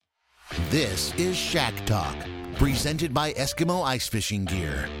This is Shack Talk, presented by Eskimo Ice Fishing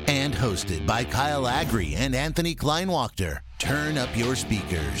Gear and hosted by Kyle Agri and Anthony Kleinwachter. Turn up your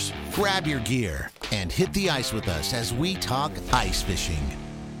speakers, grab your gear, and hit the ice with us as we talk ice fishing.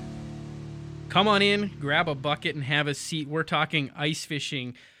 Come on in, grab a bucket, and have a seat. We're talking ice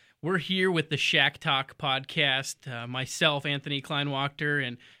fishing. We're here with the Shack Talk podcast. Myself, Anthony Kleinwachter,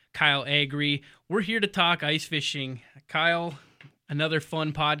 and Kyle Agri. We're here to talk ice fishing. Kyle, another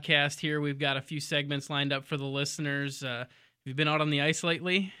fun podcast here. We've got a few segments lined up for the listeners. Have you been out on the ice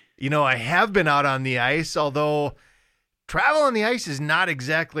lately? You know, I have been out on the ice, although travel on the ice is not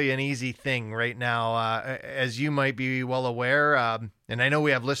exactly an easy thing right now, as you might be well aware. And I know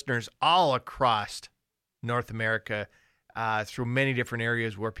we have listeners all across North America through many different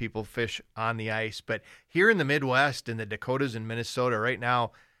areas where people fish on the ice. But here in the Midwest, in the Dakotas and Minnesota right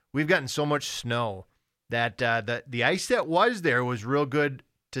now, we've gotten so much snow that the ice that was there was real good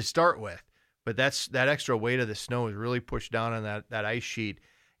to start with. But that extra weight of the snow is really pushed down on that ice sheet.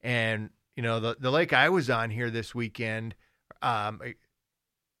 And, you know, the lake I was on here this weekend,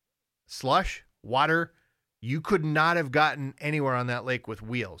 slush, water, you could not have gotten anywhere on that lake with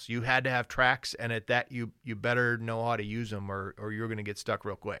wheels. You had to have tracks, and at that, you better know how to use them or you're going to get stuck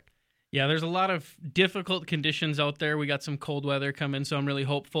real quick. Yeah, there's a lot of difficult conditions out there. We got some cold weather coming, so I'm really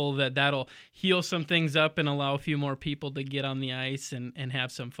hopeful that that'll heal some things up and allow a few more people to get on the ice and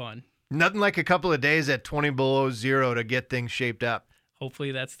have some fun. Nothing like a couple of days at 20 below zero to get things shaped up.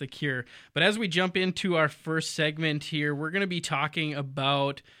 Hopefully that's the cure. But as we jump into our first segment here, we're going to be talking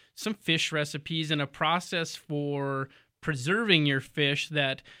about some fish recipes and a process for preserving your fish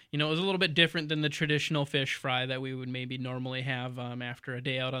that, you know, is a little bit different than the traditional fish fry that we would maybe normally have after a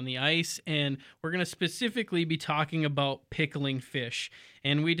day out on the ice. And we're going to specifically be talking about pickling fish.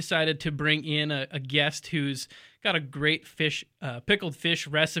 And we decided to bring in a guest who's got a great pickled fish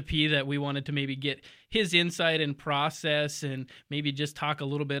recipe that we wanted to maybe get his insight and process and maybe just talk a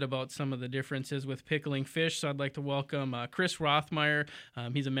little bit about some of the differences with pickling fish. So I'd like to welcome Chris Rothmeyer.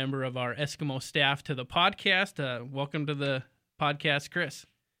 He's a member of our Eskimo staff to the podcast. Welcome to the podcast, Chris.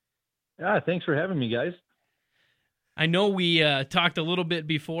 Yeah, thanks for having me, guys. I know we talked a little bit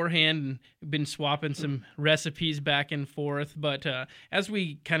beforehand and been swapping some recipes back and forth, but as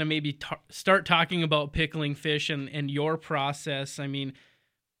we kind of maybe start talking about pickling fish and your process, I mean,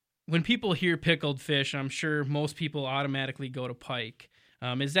 when people hear pickled fish, I'm sure most people automatically go to pike.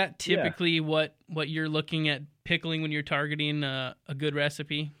 Is that typically what you're looking at pickling when you're targeting a good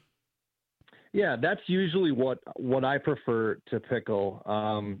recipe? Yeah, that's usually what I prefer to pickle.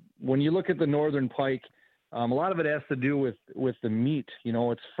 When you look at the northern pike, a lot of it has to do with the meat. You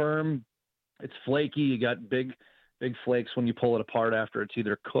know, it's firm, it's flaky. You got big flakes when you pull it apart after it's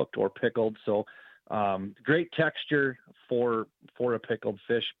either cooked or pickled. So great texture for a pickled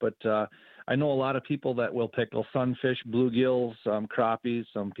fish. But I know a lot of people that will pickle sunfish, bluegills, crappies.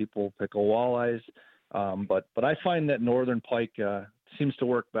 Some people pickle walleyes. But I find that northern pike seems to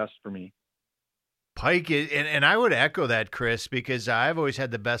work best for me. Pike, and I would echo that, Chris, because I've always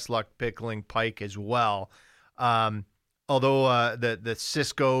had the best luck pickling pike as well. Although the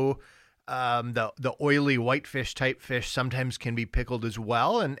Cisco, the oily whitefish type fish sometimes can be pickled as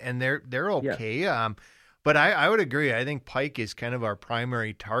well, and they're okay. Yeah. But I would agree. I think pike is kind of our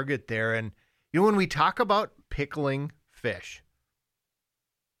primary target there. And you know, when we talk about pickling fish,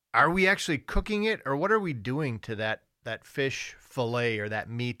 are we actually cooking it, or what are we doing to that fish fillet or that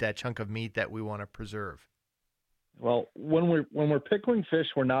meat, that chunk of meat that we want to preserve? Well, when we're pickling fish,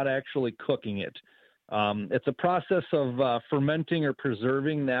 we're not actually cooking it. It's a process of fermenting or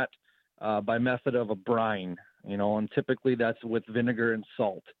preserving that by method of a brine, you know, and typically that's with vinegar and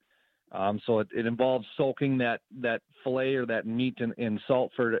salt. So it involves soaking that fillet or that meat in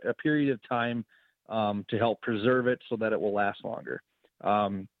salt for a period of time to help preserve it so that it will last longer.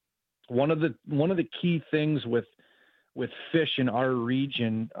 One of the key things with fish in our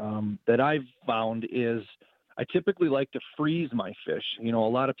region that I've found is I typically like to freeze my fish. You know, a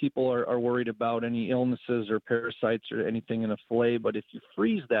lot of people are worried about any illnesses or parasites or anything in a fillet, but if you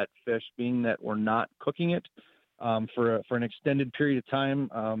freeze that fish, being that we're not cooking it for an extended period of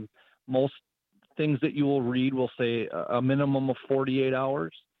time, most things that you will read will say a minimum of 48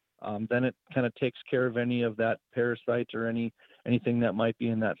 hours. Then it kind of takes care of any of that parasite or anything that might be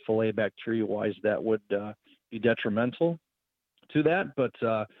in that fillet bacteria-wise that would be detrimental to that. But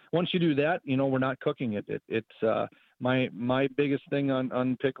once you do that, you know, we're not cooking it. It's my biggest thing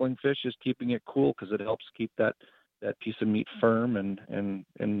on pickling fish is keeping it cool, because it helps keep that piece of meat firm and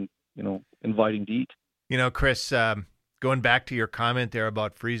you know, inviting to eat. You know, Chris, going back to your comment there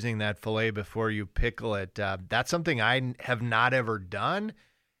about freezing that fillet before you pickle it, that's something I have not ever done.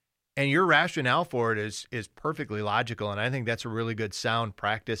 And your rationale for it is perfectly logical, and I think that's a really good sound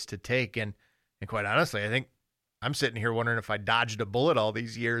practice to take. And quite honestly, I think I'm sitting here wondering if I dodged a bullet all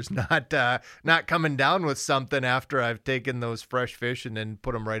these years, not coming down with something after I've taken those fresh fish and then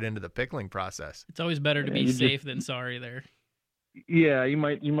put them right into the pickling process. It's always better to be safe than sorry there. Yeah, you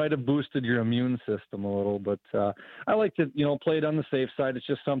might have boosted your immune system a little, but I like to play it on the safe side. It's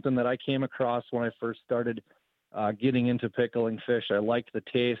just something that I came across when I first started getting into pickling fish. I liked the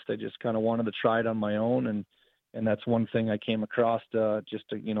taste. I just kind of wanted to try it on my own, and that's one thing I came across just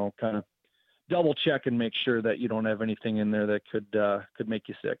to kind of double check and make sure that you don't have anything in there that could make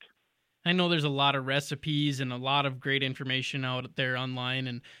you sick. I know there's a lot of recipes and a lot of great information out there online,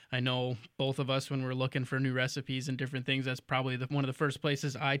 and I know both of us, when we're looking for new recipes and different things, that's probably one of the first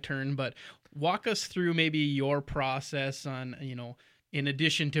places I turn. But walk us through maybe your process on, in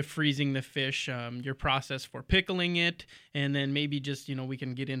addition to freezing the fish, your process for pickling it, and then maybe just, we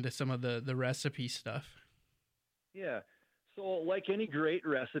can get into some of the recipe stuff. Yeah. So like any great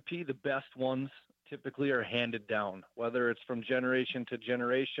recipe, the best ones typically are handed down, whether it's from generation to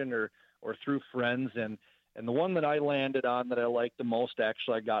generation or through friends. And the one that I landed on that I liked the most,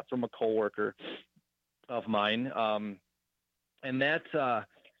 actually, I got from a coworker of mine. And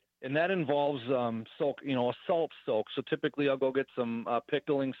that involves a salt soak. So typically I'll go get some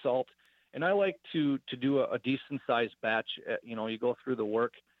pickling salt, and I like to do a decent sized batch. You go through the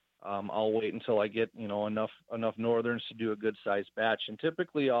work. I'll wait until I get enough northerns to do a good sized batch, and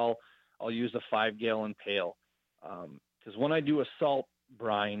typically I'll use a 5-gallon pail, because when I do a salt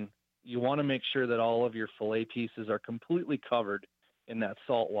brine, you want to make sure that all of your fillet pieces are completely covered in that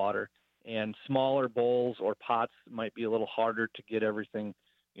salt water. And smaller bowls or pots might be a little harder to get everything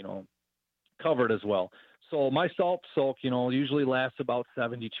covered as well. So my salt soak usually lasts about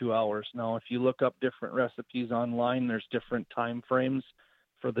 72 hours. Now, if you look up different recipes online, there's different time frames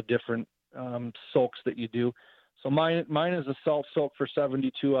for the different soaks that you do. So mine is a salt soak for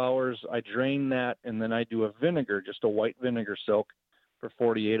 72 hours. I drain that, and then I do a vinegar, just a white vinegar soak for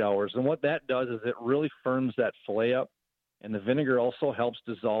 48 hours. And what that does is it really firms that fillet up, and the vinegar also helps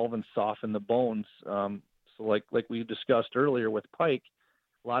dissolve and soften the bones. So like we discussed earlier with pike,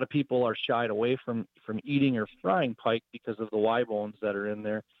 a lot of people are shied away from eating or frying pike because of the Y bones that are in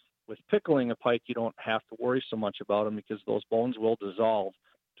there. With pickling a pike, you don't have to worry so much about them because those bones will dissolve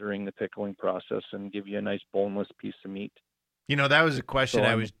during the pickling process and give you a nice boneless piece of meat. That was a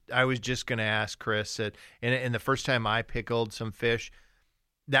question I was just going to ask, Chris. And the first time I pickled some fish,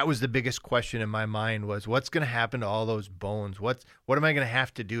 that was the biggest question in my mind was, what's going to happen to all those bones? What am I going to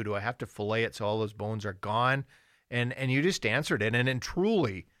have to do? Do I have to fillet it so all those bones are gone? And you just answered it. And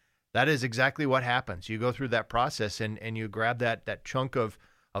truly, that is exactly what happens. You go through that process and you grab that chunk of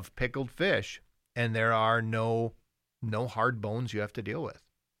pickled fish, and there are no hard bones you have to deal with.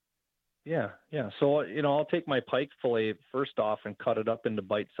 Yeah. So, I'll take my pike fillet first off and cut it up into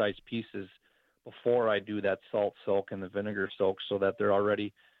bite-sized pieces before I do that salt soak and the vinegar soak, so that they're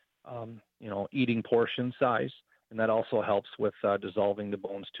already, eating portion size. And that also helps with dissolving the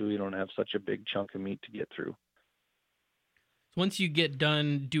bones too. You don't have such a big chunk of meat to get through. Once you get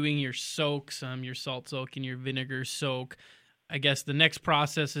done doing your soaks, your salt soak and your vinegar soak, I guess the next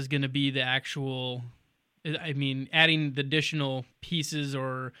process is going to be the actual, adding the additional pieces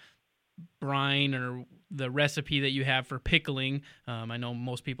or brine or the recipe that you have for pickling. I know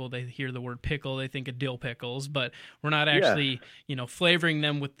most people, they hear the word pickle, they think of dill pickles, but we're not actually, flavoring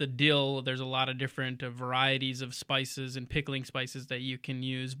them with the dill. There's a lot of different varieties of spices and pickling spices that you can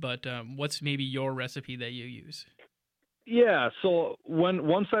use, but what's maybe your recipe that you use? Yeah, so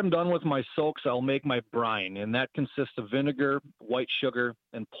once I'm done with my soaks, I'll make my brine, and that consists of vinegar, white sugar,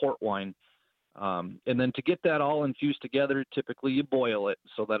 and port wine. And then to get that all infused together, typically you boil it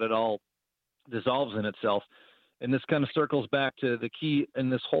so that it all dissolves in itself. And this kind of circles back to the key in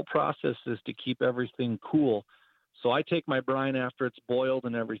this whole process is to keep everything cool. So I take my brine after it's boiled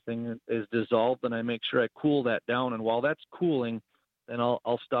and everything is dissolved, and I make sure I cool that down. And while that's cooling, then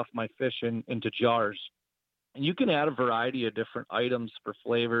I'll stuff my fish into jars. And you can add a variety of different items for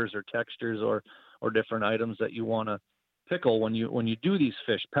flavors or textures or different items that you want to pickle when you do these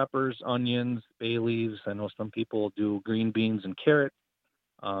fish: peppers, onions, bay leaves. I know some people do green beans and carrot,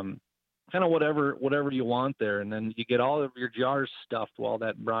 kind of whatever you want there. And then you get all of your jars stuffed while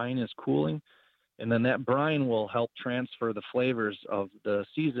that brine is cooling. And then that brine will help transfer the flavors of the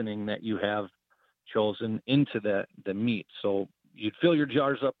seasoning that you have chosen into the meat. So you'd fill your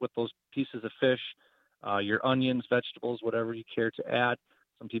jars up with those pieces of fish, your onions, vegetables, whatever you care to add.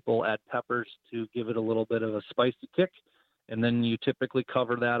 Some people add peppers to give it a little bit of a spicy kick. And then you typically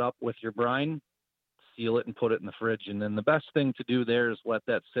cover that up with your brine, seal it and put it in the fridge. And then the best thing to do there is let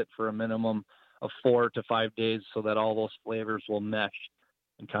that sit for a minimum of 4 to 5 days so that all those flavors will mesh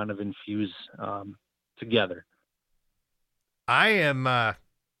and kind of infuse together. I'm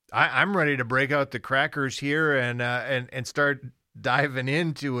ready to break out the crackers here and start diving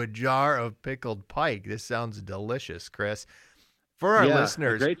into a jar of pickled pike. This sounds delicious, Chris. For our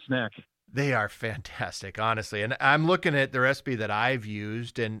listeners, great snack. They are fantastic, honestly. And I'm looking at the recipe that I've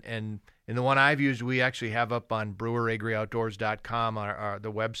used, and the one I've used, we actually have up on breweragreoutdoors.com,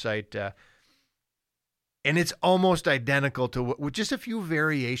 the website. And it's almost identical to, with just a few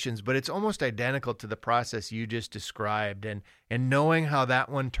variations, but it's almost identical to the process you just described. And knowing how that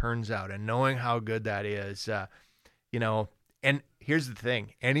one turns out and knowing how good that is, and here's the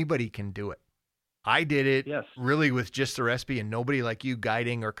thing, anybody can do it. I did it really with just the recipe and nobody like you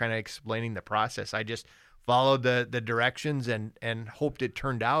guiding or kind of explaining the process. I just followed the directions and hoped it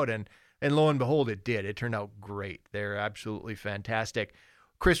turned out. And lo and behold, it did. It turned out great. They're absolutely fantastic.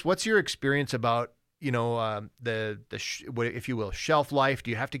 Chris, what's your experience about, if you will, shelf life?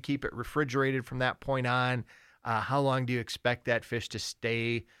 Do you have to keep it refrigerated from that point on? How long do you expect that fish to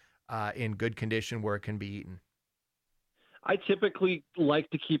stay in good condition where it can be eaten? I typically like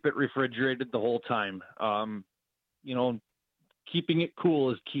to keep it refrigerated the whole time. Keeping it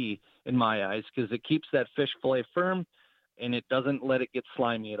cool is key in my eyes because it keeps that fish fillet firm and it doesn't let it get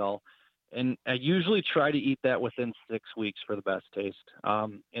slimy at all. And I usually try to eat that within 6 weeks for the best taste.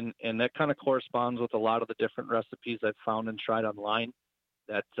 And that kind of corresponds with a lot of the different recipes I've found and tried online.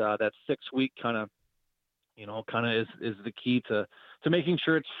 That 6 week kind of is the key to making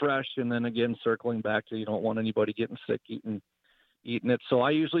sure it's fresh. And then again, circling back to, you don't want anybody getting sick eating it. So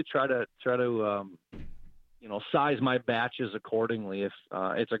I usually try to size my batches accordingly. If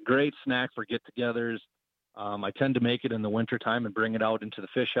it's a great snack for get-togethers, I tend to make it in the wintertime and bring it out into the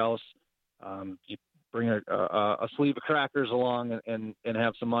fish house. You bring a sleeve of crackers along and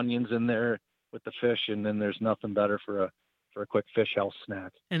have some onions in there with the fish, and then there's nothing better for a quick fish house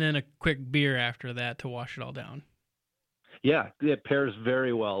snack. And then a quick beer after that to wash it all down. Yeah, it pairs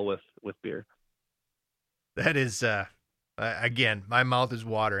very well with beer. That is, again, my mouth is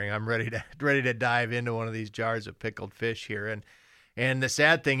watering. I'm ready to dive into one of these jars of pickled fish here. And the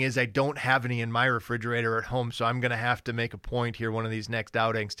sad thing is I don't have any in my refrigerator at home, so I'm going to have to make a point here one of these next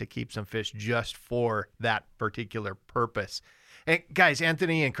outings to keep some fish just for that particular purpose. And guys,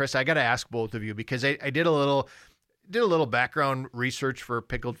 Anthony and Chris, I got to ask both of you because I did a little background research for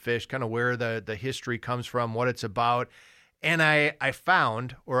pickled fish, kind of where the history comes from, what it's about. And I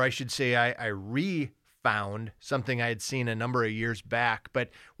found, or I should say I re-found something I had seen a number of years back.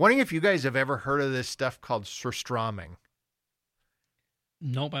 But wondering if you guys have ever heard of this stuff called surströmming.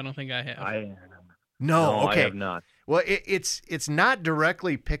 Nope, I don't think I have. No, okay. I have not. Well, it's not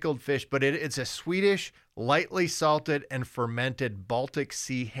directly pickled fish, but it's a Swedish, lightly salted and fermented Baltic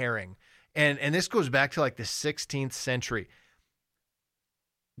Sea herring. And this goes back to like the 16th century.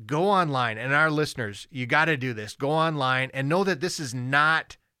 Go online, and our listeners, you got to do this. Go online and know that this is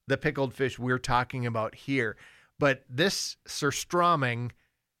not the pickled fish we're talking about here. But this surströmming,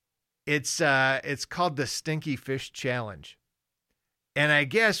 it's called the Stinky Fish Challenge. And I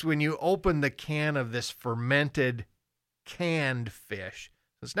guess when you open the can of this fermented canned fish,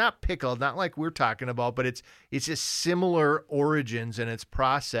 it's not pickled, not like we're talking about, but it's just similar origins in its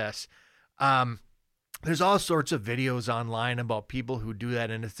process. There's all sorts of videos online about people who do that,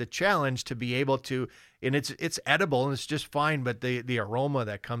 and it's a challenge to be able to, and it's edible and it's just fine, but the aroma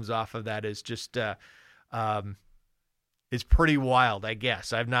that comes off of that is just is pretty wild, I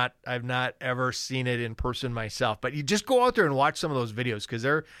guess. I've not ever seen it in person myself, but you just go out there and watch some of those videos because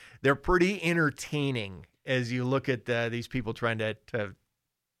they're pretty entertaining as you look at these people trying to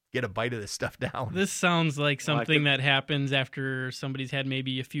get a bite of this stuff down. This sounds like something that happens after somebody's had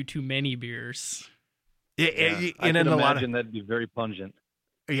maybe a few too many beers. I can imagine that'd be very pungent.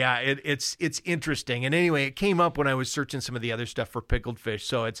 Yeah, it's interesting. And anyway, it came up when I was searching some of the other stuff for pickled fish.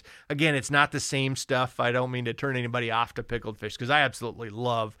 So it's not the same stuff. I don't mean to turn anybody off to pickled fish because I absolutely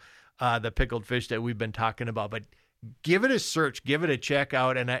love the pickled fish that we've been talking about. But give it a search, give it a check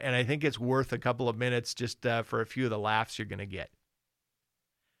out, and I think it's worth a couple of minutes just for a few of the laughs you're going to get.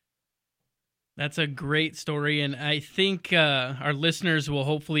 That's a great story, and I think our listeners will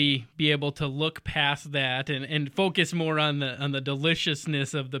hopefully be able to look past that and focus more on the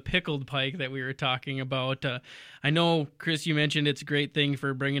deliciousness of the pickled pike that we were talking about. I know, Chris, you mentioned it's a great thing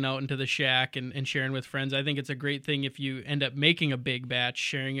for bringing out into the shack and sharing with friends. I think it's a great thing if you end up making a big batch,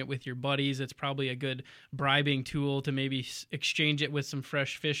 sharing it with your buddies. It's probably a good bribing tool to maybe exchange it with some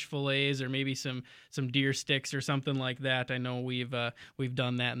fresh fish fillets or maybe some deer sticks or something like that. I know we've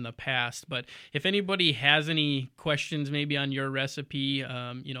done that in the past, but if anybody has any questions maybe on your recipe,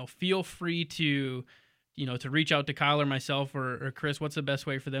 feel free to reach out to Kyle or myself or Chris. What's the best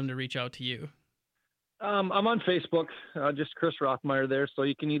way for them to reach out to you? I'm on Facebook, just Chris Rothmeyer there. So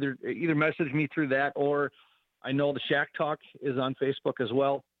you can either message me through that, or I know the Shack Talk is on Facebook as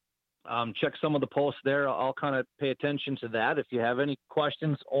well. Check some of the posts there. I'll kind of pay attention to that. If you have any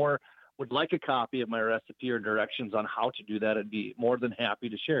questions or would like a copy of my recipe or directions on how to do that, I'd be more than happy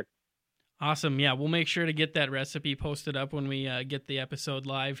to share. Awesome. Yeah, we'll make sure to get that recipe posted up when we get the episode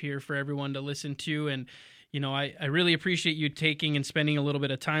live here for everyone to listen to. And, I really appreciate you taking and spending a little bit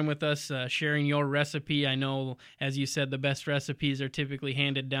of time with us, sharing your recipe. I know, as you said, the best recipes are typically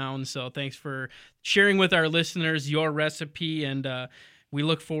handed down. So thanks for sharing with our listeners your recipe. And we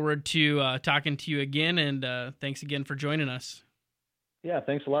look forward to talking to you again. And thanks again for joining us. Yeah,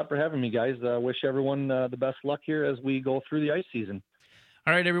 thanks a lot for having me, guys. Wish everyone the best luck here as we go through the ice season.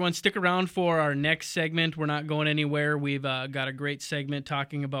 All right, everyone, stick around for our next segment. We're not going anywhere. We've got a great segment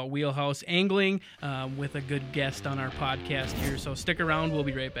talking about wheelhouse angling with a good guest on our podcast here. So stick around. We'll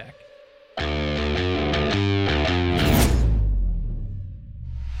be right back.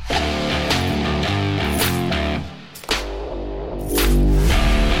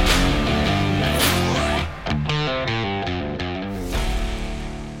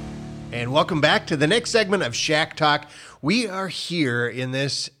 And welcome back to the next segment of Shack Talk. We are here in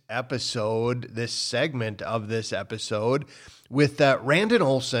this segment of this episode, with Randon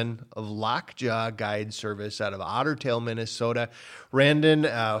Olson of Lockjaw Guide Service out of Ottertail, Minnesota. Randon,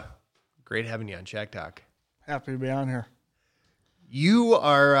 great having you on Shack Talk. Happy to be on here. You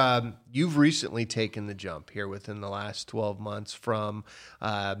are you've recently taken the jump here within the last 12 months from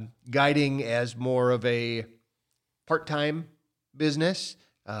guiding as more of a part-time business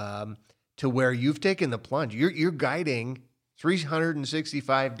to where you've taken the plunge. You're guiding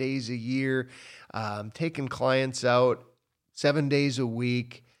 365 days a year, taking clients out 7 days a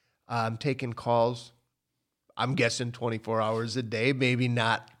week, taking calls, I'm guessing 24 hours a day, maybe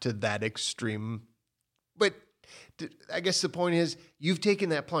not to that extreme. But I guess the point is you've taken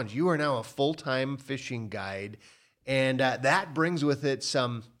that plunge. You are now a full-time fishing guide, and that brings with it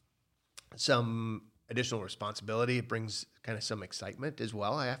some additional responsibility. It brings kind of some excitement as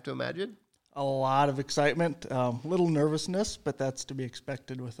well, I have to imagine. A lot of excitement, little nervousness, but that's to be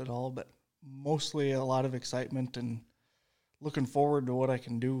expected with it all. But mostly a lot of excitement and looking forward to what I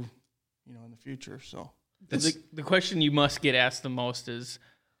can do, in the future. So the question you must get asked the most is,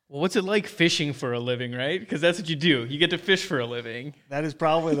 well, what's it like fishing for a living, right? Because that's what you do. You get to fish for a living. That is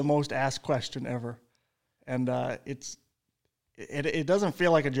probably the most asked question ever. And it doesn't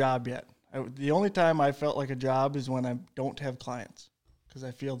feel like a job yet. The only time I felt like a job is when I don't have clients, because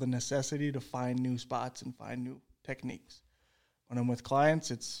I feel the necessity to find new spots and find new techniques. When I'm with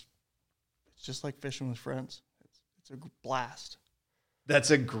clients, it's just like fishing with friends. It's a blast.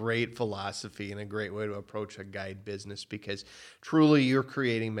 That's a great philosophy and a great way to approach a guide business, because truly you're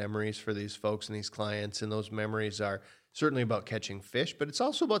creating memories for these folks and these clients, and those memories are certainly about catching fish, but it's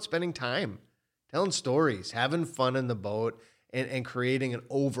also about spending time, telling stories, having fun in the boat, and creating an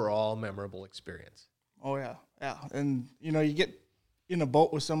overall memorable experience. Oh, yeah. And, you get in a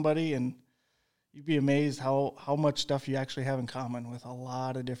boat with somebody and you'd be amazed how much stuff you actually have in common with a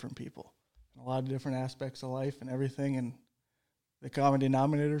lot of different people, a lot of different aspects of life and everything, and the common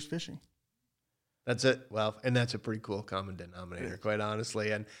denominator is fishing. That's it. Well, and that's a pretty cool common denominator, quite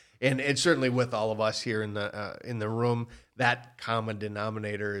honestly. And it's certainly with all of us here in the room, that common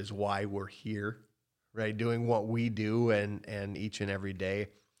denominator is why we're here, right? Doing what we do and each and every day.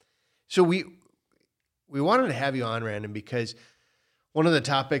 So we wanted to have you on, Randon, because one of the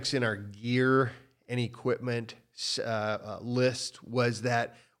topics in our gear and equipment list was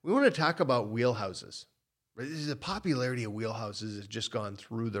that we want to talk about wheelhouses. The popularity of wheelhouses has just gone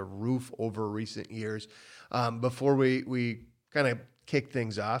through the roof over recent years. Before we kind of kick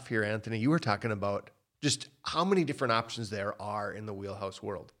things off here, Anthony, you were talking about just how many different options there are in the wheelhouse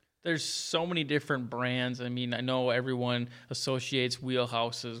world. There's so many different brands. I mean, I know everyone associates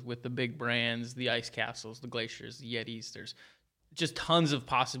wheelhouses with the big brands, the Ice Castles, the Glaciers, the Yetis. There's just tons of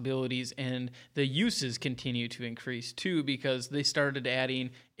possibilities, and the uses continue to increase too, because they started adding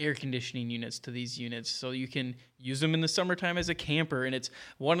air conditioning units to these units, so you can use them in the summertime as a camper. And it's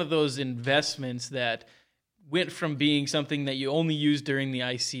one of those investments that went from being something that you only use during the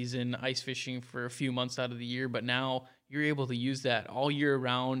ice season, ice fishing for a few months out of the year, but now you're able to use that all year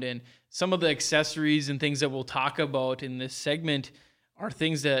round. And some of the accessories and things that we'll talk about in this segment are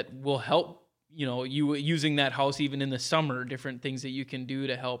things that will help, you using that house even in the summer, different things that you can do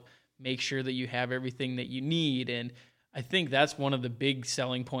to help make sure that you have everything that you need. And I think that's one of the big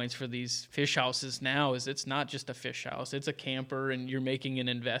selling points for these fish houses now is it's not just a fish house. It's a camper, and you're making an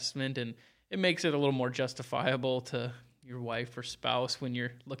investment, and it makes it a little more justifiable to your wife or spouse when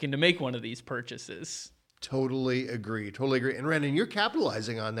you're looking to make one of these purchases. Totally agree. And Brandon, you're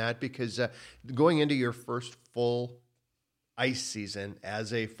capitalizing on that because going into your first full ice season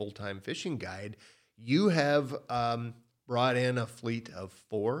as a full-time fishing guide, you have brought in a fleet of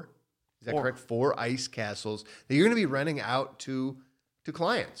 4. Is that correct? 4 ice castles that you're going to be renting out to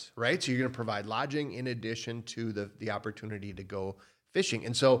clients, right? So you're going to provide lodging in addition to the opportunity to go fishing.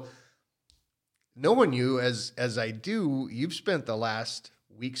 And so knowing you as I do, you've spent the last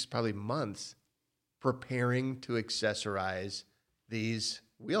weeks, probably months, preparing to accessorize these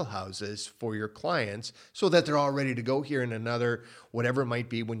wheelhouses for your clients so that they're all ready to go here in another, whatever it might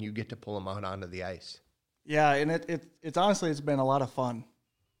be, when you get to pull them out onto the ice. Yeah, and it's honestly, it's been a lot of fun.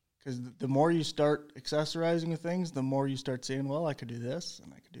 Because the more you start accessorizing with things, the more you start saying, well, I could do this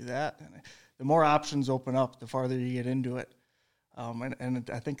and I could do that. And the more options open up, the farther you get into it. And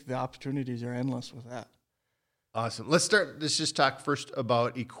I think the opportunities are endless with that. Awesome. Let's just talk first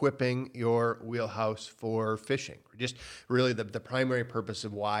about equipping your wheelhouse for fishing. Just really the primary purpose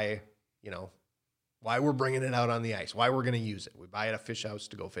of why we're bringing it out on the ice, why we're going to use it. We buy at a fish house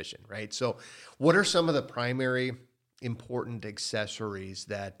to go fishing, right? So what are some of the primary important accessories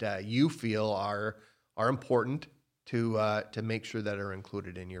that you feel are important to make sure that are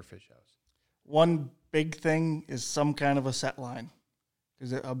included in your fish house? One big thing is some kind of a set line.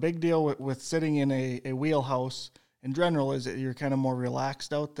 Because a big deal with sitting in a wheelhouse in general is that you're kind of more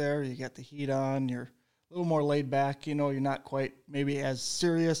relaxed out there. You get the heat on. You're a little more laid back. You're not quite maybe as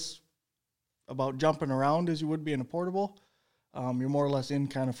serious about jumping around as you would be in a portable. You're more or less in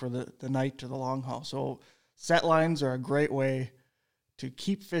kind of for the night or the long haul. So set lines are a great way to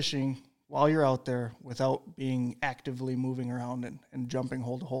keep fishing while you're out there without being actively moving around and jumping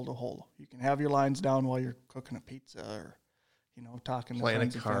hole to hole to hole. You can have your lines down while you're cooking a pizza or talking to playing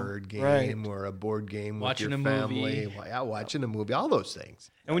friends a card game, right, or a board game watching with your a family. movie. Yeah, watching a movie, all those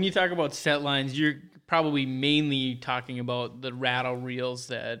things. And when you talk about set lines, you're probably mainly talking about the rattle reels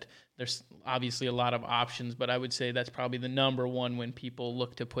that there's obviously a lot of options, but I would say that's probably the number one when people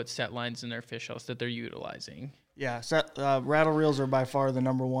look to put set lines in their fish house that they're utilizing. Yeah, rattle reels are by far the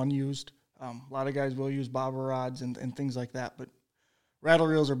number one used. A lot of guys will use bobber rods and things like that, but rattle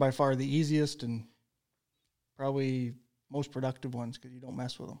reels are by far the easiest and probably most productive ones because you don't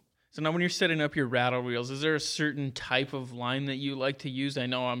mess with them. So now when you're setting up your rattle reels, is there a certain type of line that you like to use?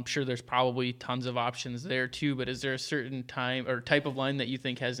 I'm sure there's probably tons of options there too, but is there a certain type of line that you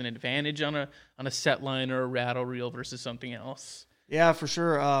think has an advantage on a set line or a rattle reel versus something else? Yeah, for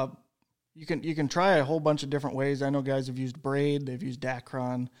sure. You can try a whole bunch of different ways. I know guys have used braid, they've used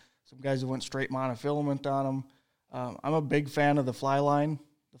Dacron. Some guys have went straight monofilament on them. I'm a big fan of the fly line,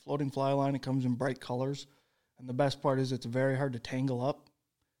 the floating fly line. It comes in bright colors. And the best part is it's very hard to tangle up.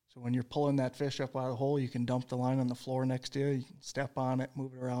 So when you're pulling that fish up out of the hole, you can dump the line on the floor next to you. You can step on it,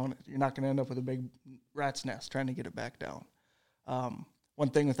 move it around. You're not going to end up with a big rat's nest trying to get it back down. One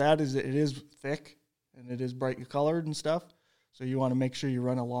thing with that is that it is thick and it is bright colored and stuff. So you want to make sure you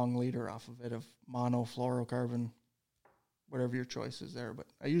run a long leader off of it of mono, fluorocarbon, whatever your choice is there. But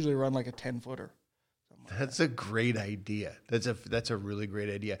I usually run like a 10-footer. That's a great idea. That's a really great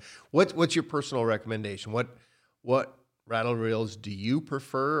idea. What's your personal recommendation? What rattle reels do you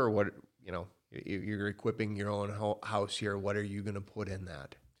prefer, or what, you're equipping your own house here. What are you going to put in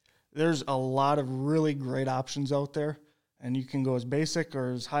that? There's a lot of really great options out there, and you can go as basic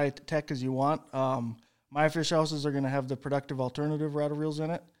or as high tech as you want. My fish houses are going to have the productive alternative rattle reels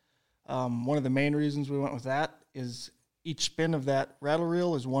in it. One of the main reasons we went with that is each spin of that rattle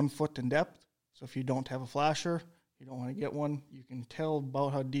reel is 1 foot in depth. So if you don't have a flasher, you don't want to get one, you can tell about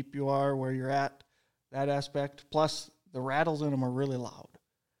how deep you are, where you're at, that aspect. Plus, the rattles in them are really loud.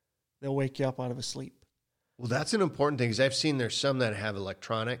 They'll wake you up out of a sleep. Well, that's an important thing because I've seen there's some that have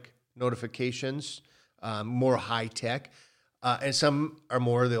electronic notifications, more high tech, and some are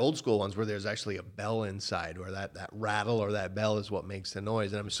more the old school ones where there's actually a bell inside, where that rattle or that bell is what makes the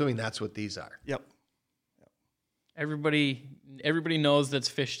noise. And I'm assuming that's what these are. Yep. Everybody knows that's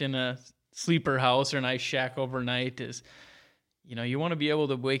fished in a sleeper house or an ice shack overnight is, you want to be able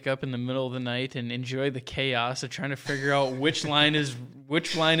to wake up in the middle of the night and enjoy the chaos of trying to figure out which line is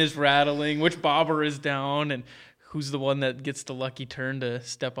rattling, which bobber is down, and who's the one that gets the lucky turn to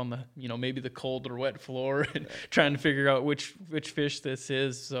step on the, maybe the cold or wet floor and trying to figure out which fish this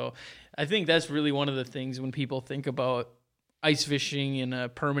is. So I think that's really one of the things when people think about ice fishing in a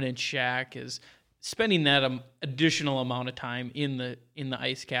permanent shack is spending that additional amount of time in the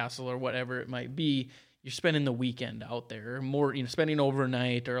ice castle or whatever it might be. you're spending the weekend out there, or more, spending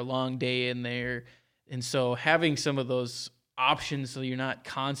overnight or a long day in there. And so having some of those options so you're not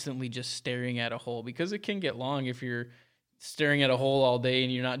constantly just staring at a hole, because it can get long if you're staring at a hole all day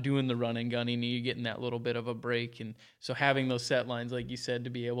and you're not doing the run and gunning, and you're getting that little bit of a break. And so having those set lines, like you said,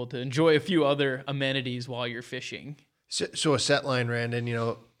 to be able to enjoy a few other amenities while you're fishing. So a set line,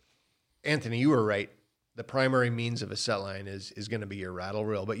 Randon, Anthony, you were right. The primary means of a set line is going to be your rattle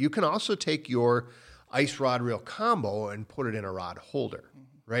reel, but you can also take your ice rod reel combo and put it in a rod holder,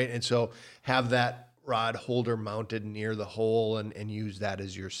 right? And so have that rod holder mounted near the hole and use that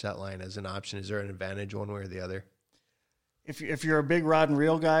as your set line as an option. Is there an advantage one way or the other? If you're a big rod and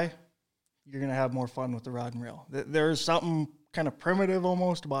reel guy, you're going to have more fun with the rod and reel. There's something kind of primitive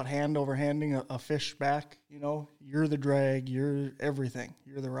almost about hand over handing a fish back. You're the drag, you're everything,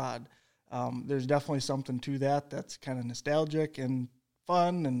 you're the rod. There's definitely something to that that's kind of nostalgic and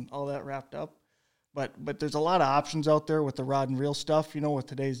fun and all that wrapped up. But there's a lot of options out there with the rod and reel stuff, with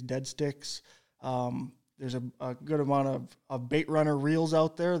today's dead sticks. There's a good amount of bait runner reels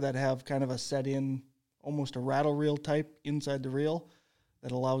out there that have kind of a set-in, almost a rattle reel type inside the reel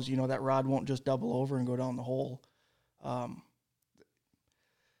that allows, that rod won't just double over and go down the hole.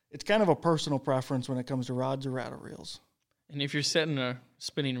 It's kind of a personal preference when it comes to rods or rattle reels. And if you're setting a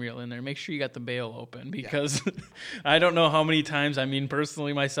spinning reel in there, make sure you got the bail open, because I don't know how many times,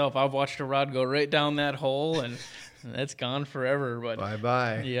 personally myself, I've watched a rod go right down that hole and that's gone forever. But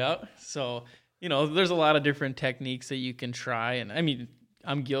bye-bye. Yeah. So, there's a lot of different techniques that you can try. And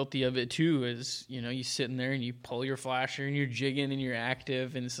I'm guilty of it too, is, you sit in there and you pull your flasher and you're jigging and you're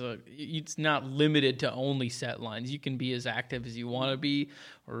active. And so it's not limited to only set lines. You can be as active as you want to be,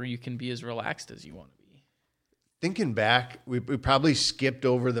 or you can be as relaxed as you want to be. Thinking back, we probably skipped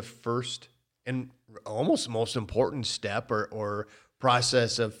over the first and almost most important step or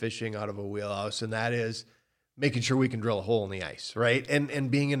process of fishing out of a wheelhouse, and that is making sure we can drill a hole in the ice, right? And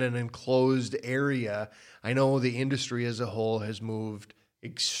being in an enclosed area. I know the industry as a whole has moved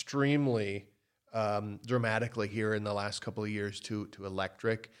extremely dramatically here in the last couple of years to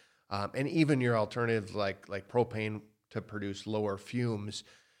electric, and even your alternatives like propane to produce lower fumes.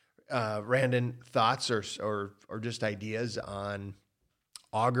 Randon, thoughts or just ideas on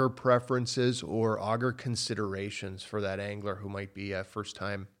auger preferences or auger considerations for that angler who might be a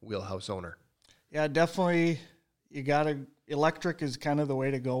first-time wheelhouse owner? Yeah, definitely. Electric is kind of the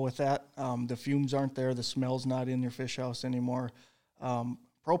way to go with that. The fumes aren't there. The smell's not in your fish house anymore.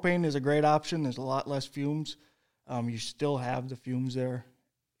 Propane is a great option. There's a lot less fumes. You still have the fumes there.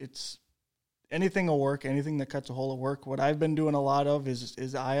 Anything will work. Anything that cuts a hole will work. What I've been doing a lot of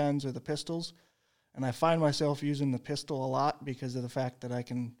is ions or the pistols, and I find myself using the pistol a lot because of the fact that I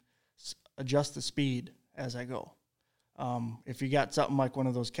can adjust the speed as I go. If you got something like one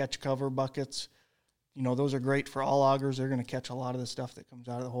of those catch cover buckets, those are great for all augers. They're going to catch a lot of the stuff that comes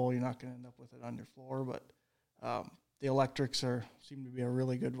out of the hole. You're not going to end up with it on your floor, but the electrics seem to be a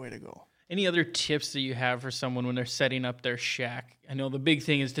really good way to go. Any other tips that you have for someone when they're setting up their shack? I know the big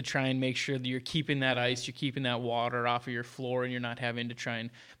thing is to try and make sure that you're keeping that ice, you're keeping that water off of your floor, and you're not having to try and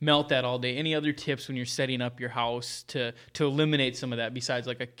melt that all day. Any other tips when you're setting up your house to eliminate some of that besides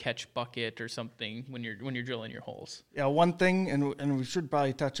like a catch bucket or something when you're drilling your holes? Yeah, one thing, and we should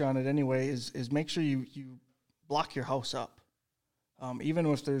probably touch on it anyway, is make sure you block your house up. Even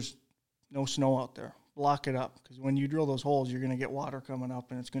if there's no snow out there. Block it up, because when you drill those holes, you're going to get water coming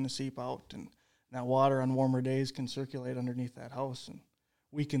up and it's going to seep out, and that water on warmer days can circulate underneath that house and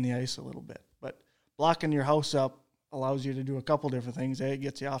weaken the ice a little bit. But blocking your house up allows you to do a couple different things. It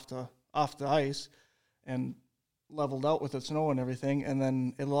gets you off the ice and leveled out with the snow and everything, and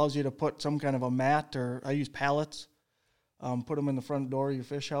then it allows you to put some kind of a mat, or I use pallets, put them in the front door of your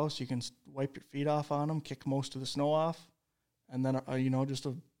fish house. You can wipe your feet off on them, kick most of the snow off, and then just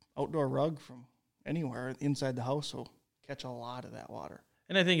an outdoor rug from anywhere inside the house will catch a lot of that water.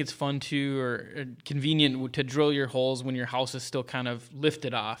 And I think it's fun too, or convenient to drill your holes when your house is still kind of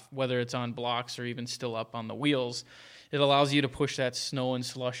lifted off, whether it's on blocks or even still up on the wheels. It allows you to push that snow and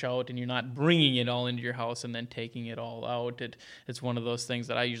slush out, and you're not bringing it all into your house and then taking it all out. It's one of those things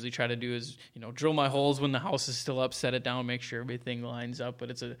that I usually try to do is, drill my holes when the house is still up, set it down, make sure everything lines up. But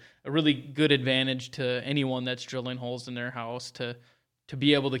it's a really good advantage to anyone that's drilling holes in their house to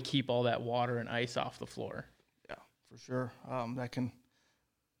be able to keep all that water and ice off the floor. Yeah, for sure.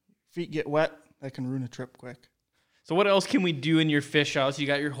 Feet get wet, that can ruin a trip quick. So what else can we do in your fish house? You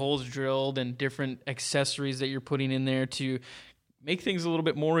got your holes drilled and different accessories that you're putting in there to make things a little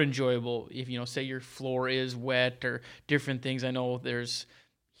bit more enjoyable. If, say your floor is wet or different things. I know there's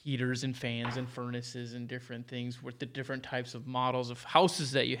heaters and fans and furnaces and different things with the different types of models of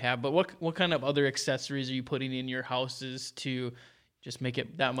houses that you have. But what kind of other accessories are you putting in your houses to just make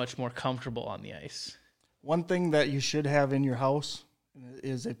it that much more comfortable on the ice? One thing that you should have in your house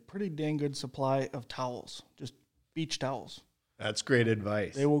is a pretty dang good supply of towels, just beach towels. That's great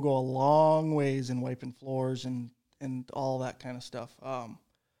advice. They will go a long ways in wiping floors and all that kind of stuff.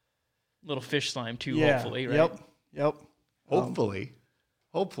 Little fish slime too, yeah, hopefully, right? Yep.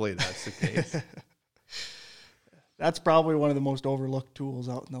 Hopefully that's the case. That's probably one of the most overlooked tools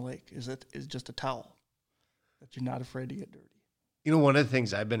out in the lake is just a towel that you're not afraid to get dirty. You know, one of the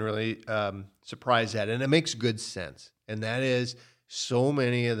things I've been really surprised at, and it makes good sense, and that is so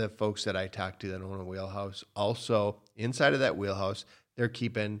many of the folks that I talk to that own a wheelhouse, also inside of that wheelhouse, they're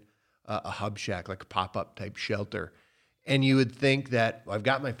keeping a hub shack, like a pop-up type shelter. And you would think that, well, I've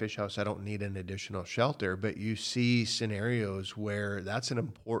got my fish house, I don't need an additional shelter, but you see scenarios where that's an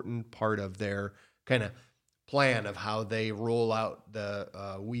important part of their kind of plan of how they roll out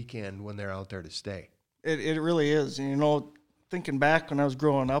the weekend when they're out there to stay. It really is. And, you know, thinking back when I was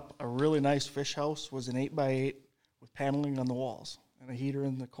growing up, a really nice fish house was an 8x8 with paneling on the walls and a heater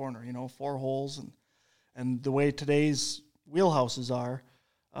in the corner, 4 holes. And the way today's wheelhouses are,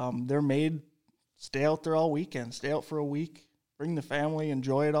 they're made, stay out there all weekend, stay out for a week, bring the family,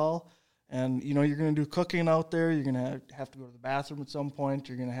 enjoy it all. And, you're going to do cooking out there. You're going to have to go to the bathroom at some point.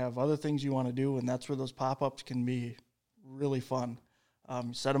 You're going to have other things you want to do, and that's where those pop-ups can be really fun.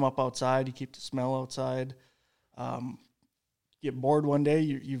 You set them up outside. You keep the smell outside. Get bored one day,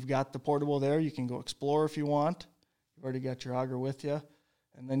 you've got the portable there. You can go explore if you want. You've already got your auger with you.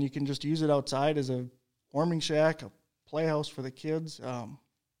 And then you can just use it outside as a warming shack, a playhouse for the kids.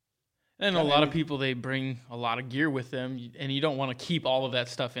 And a lot of people, they bring a lot of gear with them, and you don't want to keep all of that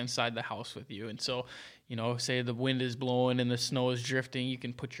stuff inside the house with you. And so, say the wind is blowing and the snow is drifting, you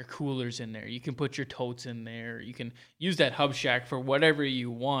can put your coolers in there. You can put your totes in there. You can use that hub shack for whatever you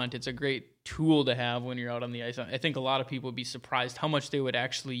want. It's a great tool to have when you're out on the ice. I think a lot of people would be surprised how much they would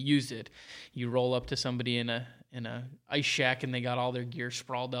actually use it. You roll up to somebody in a ice shack and they got all their gear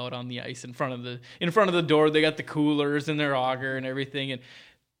sprawled out on the ice in front of the door. They got the coolers and their auger and everything, and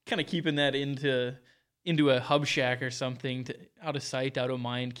kind of keeping that into a hub shack or something, out of sight, out of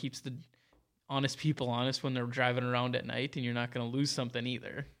mind, keeps the honest people honest when they're driving around at night, and you're not going to lose something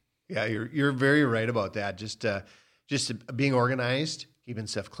either. Yeah, you're very right about that. Just being organized, keeping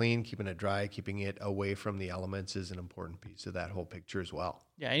stuff clean, keeping it dry, keeping it away from the elements is an important piece of that whole picture as well.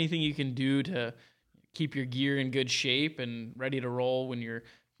 Yeah, anything you can do to keep your gear in good shape and ready to roll when you're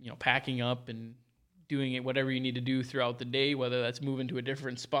packing up and doing it, whatever you need to do throughout the day, whether that's moving to a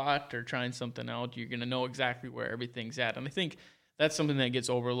different spot or trying something out, you're going to know exactly where everything's at. And I think that's something that gets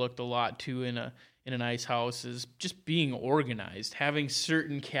overlooked a lot too in an ice house, is just being organized, having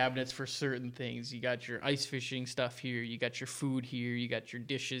certain cabinets for certain things. You got your ice fishing stuff here, you got your food here, you got your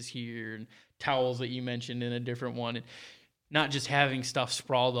dishes here, and towels that you mentioned in a different one. And not just having stuff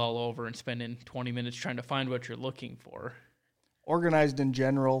sprawled all over and spending 20 minutes trying to find what you're looking for. Organized in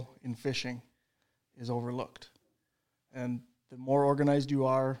general in fishing is overlooked. And the more organized you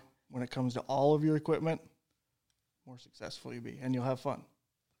are when it comes to all of your equipment, more successful you'll be, and you'll have fun.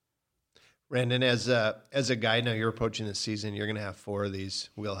 Brandon, as a guide, now you're approaching the season, you're going to have 4 of these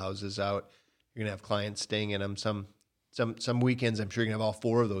wheelhouses out. You're going to have clients staying in them. Some weekends, I'm sure you're going to have all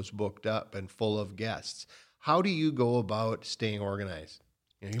 4 of those booked up and full of guests. How do you go about staying organized?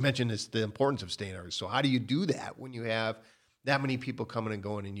 You mentioned the importance of staying organized. So how do you do that when you have that many people coming and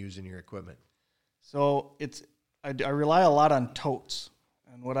going and using your equipment? So I rely a lot on totes.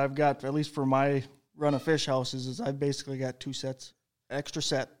 And what I've got, at least for my run of fish houses, is I've basically got 2 sets, extra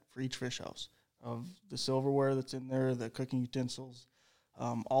set for each fish house of the silverware that's in there, the cooking utensils,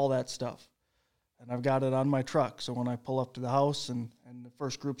 all that stuff. And I've got it on my truck. So when I pull up to the house and the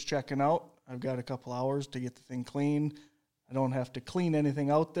first group's checking out, I've got a couple hours to get the thing clean. I don't have to clean anything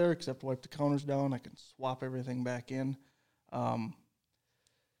out there except wipe the counters down. I can swap everything back in.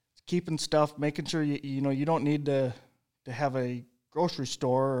 Keeping stuff, making sure you don't need to have a grocery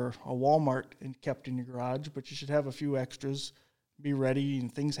store or a Walmart kept in your garage, but you should have a few extras. Be ready,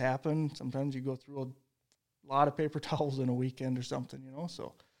 and things happen. Sometimes you go through a lot of paper towels in a weekend or something,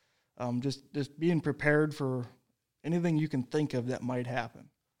 So just being prepared for anything you can think of that might happen.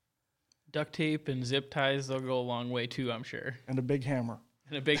 Duct tape and zip ties, they'll go a long way too, I'm sure. And a big hammer.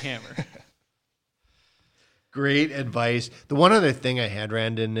 Great advice. The one other thing I had,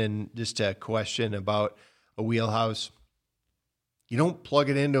 Brandon, and just a question about a wheelhouse, you don't plug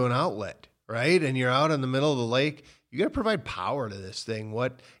it into an outlet, right? And you're out in the middle of the lake. You got to provide power to this thing.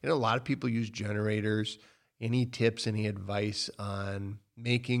 A lot of people use generators. Any tips, any advice on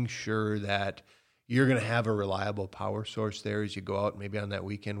making sure that you're going to have a reliable power source there as you go out maybe on that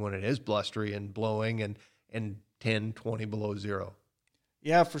weekend when it is blustery and blowing and 10, 20 below zero.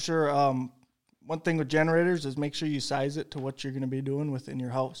 Yeah, for sure. One thing with generators is make sure you size it to what you're going to be doing within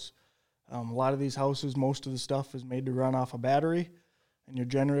your house. A lot of these houses, most of the stuff is made to run off a battery, and your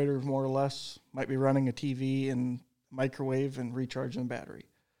generator more or less might be running a TV and microwave and recharging the battery.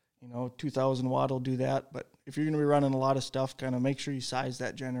 2,000 watt will do that, but if you're going to be running a lot of stuff, kind of make sure you size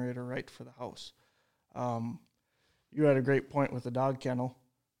that generator right for the house. You had a great point with the dog kennel.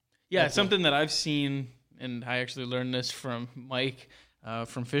 Yeah, it's something that I've seen, and I actually learned this from Mike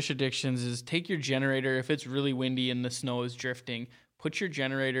from Fish Addictions, is take your generator, if it's really windy and the snow is drifting, put your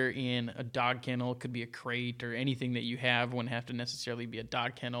generator in a dog kennel. It could be a crate or anything that you have. Wouldn't have to necessarily be a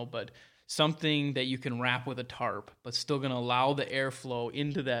dog kennel, but something that you can wrap with a tarp, but still going to allow the airflow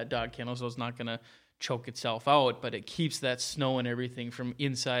into that dog kennel, so it's not going to choke itself out, but it keeps that snow and everything from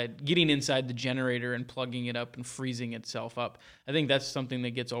getting inside the generator and plugging it up and freezing itself up. I think that's something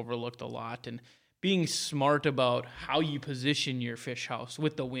that gets overlooked a lot, and being smart about how you position your fish house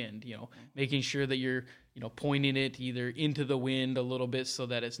with the wind, making sure that you're, pointing it either into the wind a little bit so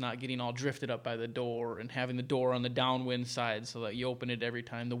that it's not getting all drifted up by the door, and having the door on the downwind side so that you open it every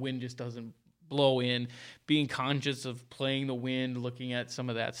time the wind just doesn't blow in. Being conscious of playing the wind, looking at some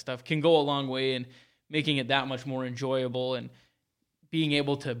of that stuff can go a long way in making it that much more enjoyable, and being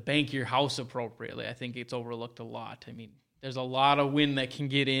able to bank your house appropriately. I think it's overlooked a lot. I mean, there's a lot of wind that can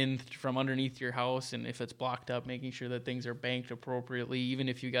get in from underneath your house, and if it's blocked up, making sure that things are banked appropriately, even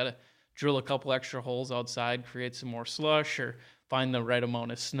if you got to drill a couple extra holes outside, create some more slush, or find the right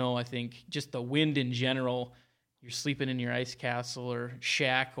amount of snow. I think just the wind in general, you're sleeping in your ice castle or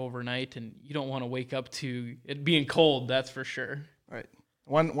shack overnight, and you don't want to wake up to it being cold, that's for sure. Right.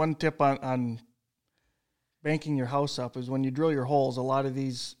 One tip on banking your house up is when you drill your holes, a lot of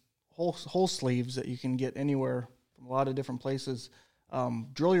these hole sleeves that you can get anywhere from a lot of different places,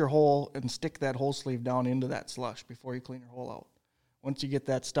 drill your hole and stick that hole sleeve down into that slush before you clean your hole out. Once you get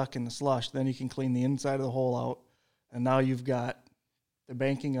that stuck in the slush, then you can clean the inside of the hole out, and now you've got the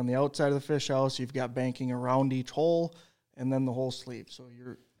banking on the outside of the fish house, you've got banking around each hole, and then the hole sleeve. So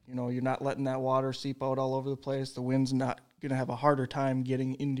you're not letting that water seep out all over the place. The wind's not going to have a harder time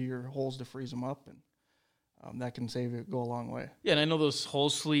getting into your holes to freeze them up, and that can go a long way. Yeah, and I know those hole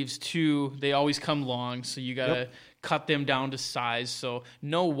sleeves too, they always come long, so you got to cut them down to size. So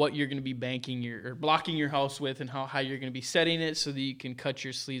know what you're going to be banking or blocking your house with, and how you're going to be setting it so that you can cut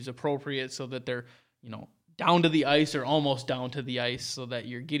your sleeves appropriate so that they're, down to the ice or almost down to the ice, so that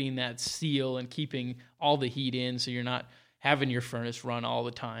you're getting that seal and keeping all the heat in, so you're not having your furnace run all the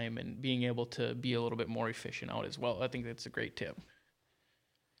time, and being able to be a little bit more efficient out as well. I think that's a great tip.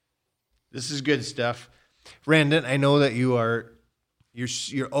 This is good stuff. Randon, I know that you're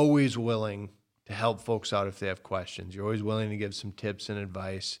always willing to help folks out if they have questions. You're always willing to give some tips and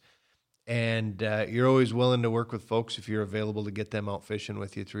advice, and you're always willing to work with folks if you're available to get them out fishing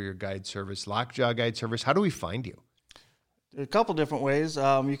with you through your guide service, Lockjaw Guide Service. How do we find you? A couple different ways.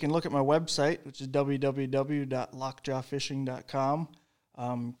 You can look at my website, which is www.lockjawfishing.com.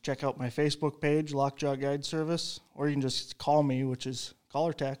 Check out my Facebook page, Lockjaw Guide Service, or you can just call me, which is call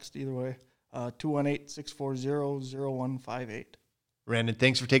or text, either way. 218-640-0158. Randon,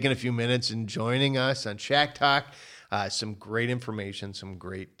 thanks for taking a few minutes and joining us on Shack Talk. Some great information, some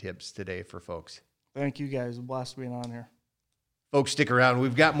great tips today for folks. Thank you, guys. A blast being on here. Folks, stick around.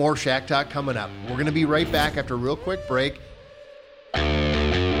 We've got more Shack Talk coming up. We're going to be right back after a real quick break.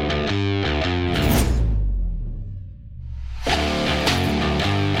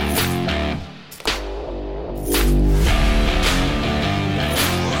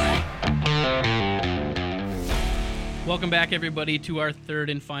 Welcome back, everybody, to our third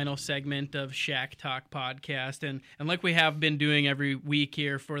and final segment of Shack Talk podcast, and like we have been doing every week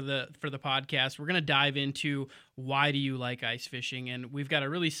here for the podcast, we're going to dive into why do you like ice fishing, and we've got a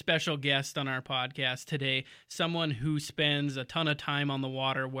really special guest on our podcast today, someone who spends a ton of time on the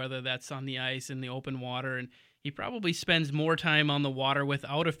water, whether that's on the ice in the open water, and he probably spends more time on the water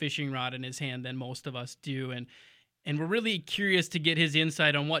without a fishing rod in his hand than most of us do, and we're really curious to get his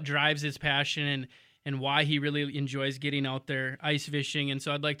insight on what drives his passion and why he really enjoys getting out there ice fishing. And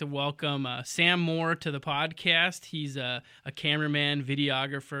so I'd like to welcome Sam Moore to the podcast. He's a cameraman,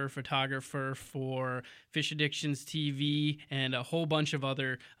 videographer, photographer for Fish Addictions TV and a whole bunch of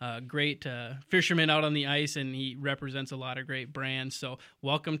other great fishermen out on the ice, and he represents a lot of great brands. So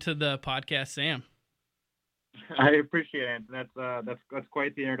welcome to the podcast, Sam. I appreciate it. That's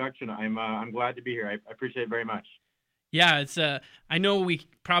quite the introduction. I'm glad to be here. I appreciate it very much. Yeah, it's I know we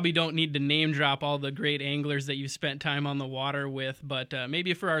probably don't need to name drop all the great anglers that you've spent time on the water with, but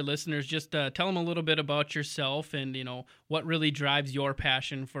maybe for our listeners, just tell them a little bit about yourself and what really drives your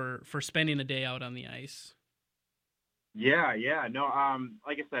passion for spending a day out on the ice. Yeah. No,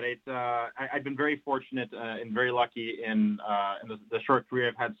 like I said, it's I've been very fortunate and very lucky in the short career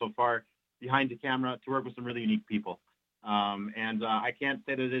I've had so far behind the camera to work with some really unique people. And I can't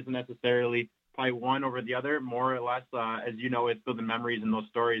say that it isn't necessarily probably one over the other, more or less. As you know, it's building memories and those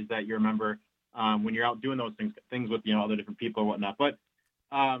stories that you remember when you're out doing those things with other different people and whatnot. But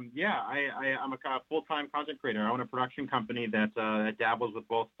I'm a kind of full-time content creator. I own a production company that dabbles with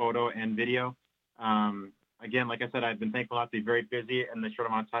both photo and video. Again, like I said, I've been thankful not to be very busy in the short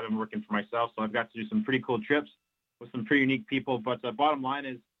amount of time I'm working for myself. So I've got to do some pretty cool trips with some pretty unique people. But the bottom line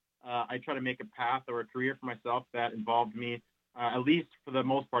is I try to make a path or a career for myself that involved me, at least for the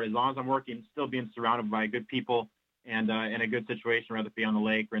most part, as long as I'm working, still being surrounded by good people and in a good situation, whether it be on the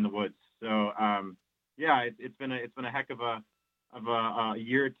lake or in the woods. So it's been a heck of a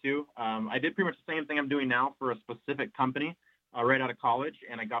year or two. I did pretty much the same thing I'm doing now for a specific company right out of college,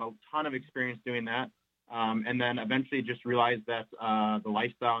 and I got a ton of experience doing that. And then eventually just realized that the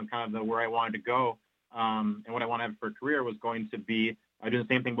lifestyle and kind of where I wanted to go and what I want to have for a career was going to be doing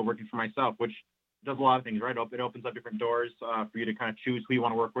the same thing but working for myself, which does a lot of things, right? It opens up different doors for you to kind of choose who you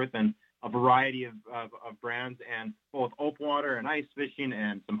want to work with and a variety of brands and both open water and ice fishing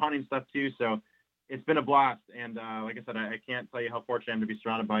and some hunting stuff too. So it's been a blast. And like I said, I can't tell you how fortunate I am to be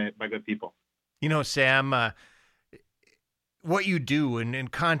surrounded by good people. Sam, what you do in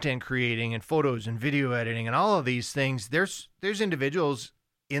content creating and photos and video editing and all of these things, there's individuals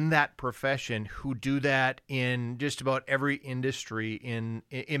in that profession who do that in just about every industry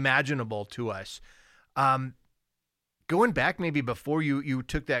imaginable to us. Going back maybe before you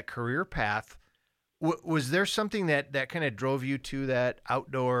took that career path, was there something that kind of drove you to that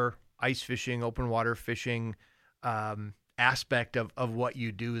outdoor ice fishing, open water fishing aspect of what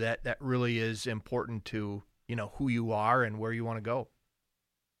you do that really is important to who you are and where you want to go?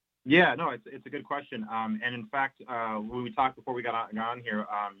 Yeah, no, it's a good question. And in fact, when we talked before we got on here,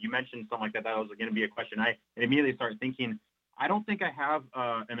 you mentioned something like that. That was going to be a question. I immediately started thinking, I don't think I have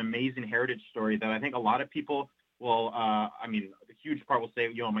an amazing heritage story that I think a lot of people will, a huge part will say,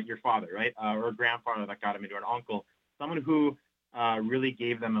 your father, right? Or a grandfather that got him into an uncle, someone who really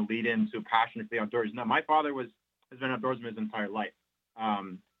gave them a lead into a passion for the outdoors. Now, my father has been an outdoorsman his entire life.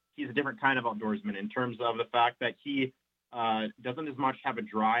 He's a different kind of outdoorsman in terms of the fact that he doesn't as much have a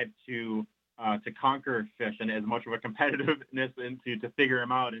drive to conquer fish and as much of a competitiveness into to figure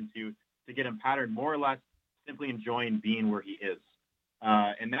him out and to get him patterned, more or less simply enjoying being where he is.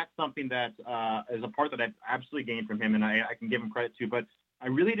 And that's something that is a part that I've absolutely gained from him, and I can give him credit to. But I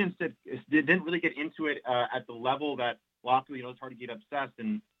really didn't really get into it at the level that a lot of people, it's hard to get obsessed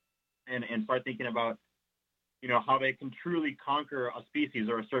and start thinking about how they can truly conquer a species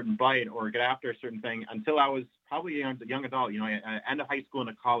or a certain bite or get after a certain thing until I was probably a young adult, end of high school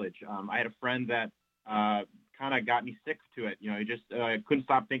into college. I had a friend that kind of got me sick to it. He just couldn't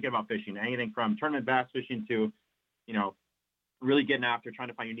stop thinking about fishing, anything from tournament bass fishing to, really getting after trying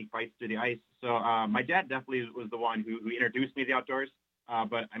to find unique bites through the ice. So my dad definitely was the one who introduced me to the outdoors.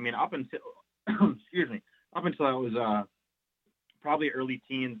 But I mean, up until, up until I was probably early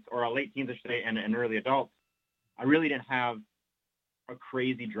teens or late teens, I should say, and early adults, I really didn't have a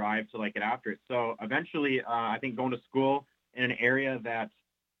crazy drive to get after it. So eventually, I think going to school in an area that,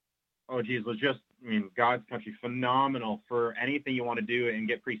 was just, God's country, phenomenal for anything you want to do and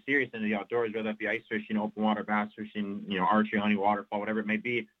get pretty serious into the outdoors, whether that be ice fishing, open water, bass fishing, archery, hunting, waterfowl, whatever it may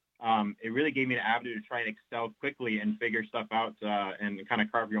be. It really gave me an avenue to try and excel quickly and figure stuff out and kind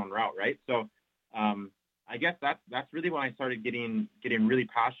of carve your own route, right? So I guess that's really when I started getting really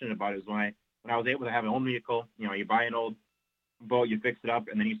passionate about it, is when I was able to have my own vehicle. You buy an old boat, you fix it up,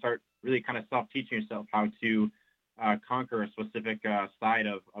 and then you start really kind of self-teaching yourself how to conquer a specific side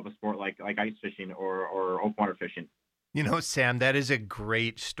of a sport like ice fishing or open water fishing. Sam, that is a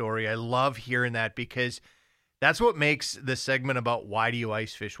great story. I love hearing that because that's what makes the segment about why do you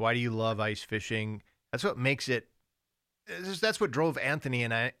ice fish? Why do you love ice fishing? That's what makes it. That's what drove Anthony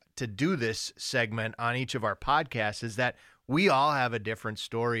and I to do this segment on each of our podcasts, is that we all have a different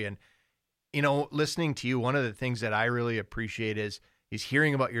story. And listening to you, one of the things that I really appreciate is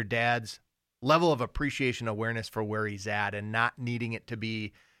hearing about your dad's level of appreciation, awareness for where he's at, and not needing it to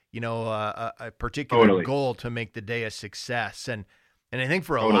be, a particular goal to make the day a success. And I think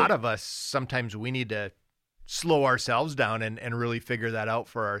for a lot of us, sometimes we need to slow ourselves down and really figure that out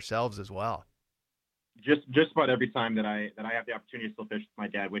for ourselves as well. Just about every time that I have the opportunity to still fish with my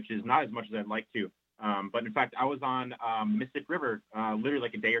dad, which is not as much as I'd like to. But in fact, I was on Mystic River literally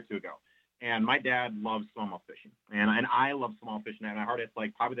like a day or two ago. And my dad loves smallmouth fishing, and I love smallmouth fishing. And I heard it's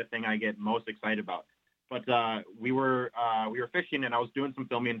like probably the thing I get most excited about. But we were fishing, and I was doing some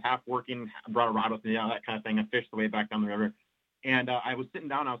filming, half working, brought a rod with me, that kind of thing. I fished the way back down the river, and I was sitting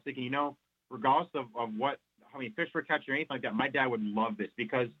down. I was thinking, regardless of how many fish we're catching or anything like that, my dad would love this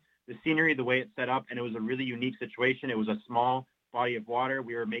because the scenery, the way it's set up, and it was a really unique situation. It was a small body of water.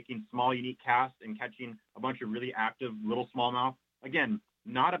 We were making small, unique casts and catching a bunch of really active little smallmouth. Again,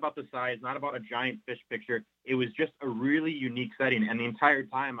 not about the size, not about a giant fish picture. It was just a really unique setting. And the entire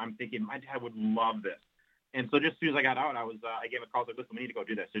time I'm thinking, my dad would love this. And so just as soon as I got out, I gave him a call. I was like, listen, we need to go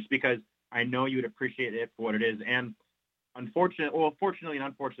do this just because I know you would appreciate it for what it is. And fortunately and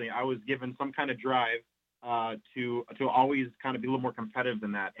unfortunately, I was given some kind of drive to always kind of be a little more competitive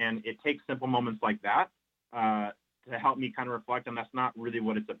than that. And it takes simple moments like that to help me kind of reflect on that's not really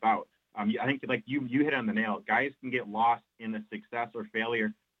what it's about. I think like you hit on the nail. Guys can get lost in the success or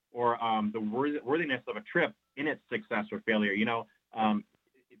failure or the worthiness of a trip in its success or failure.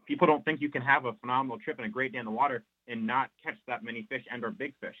 People don't think you can have a phenomenal trip and a great day in the water and not catch that many fish and or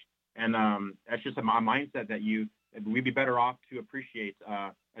big fish. And that's just a mindset that we'd be better off to appreciate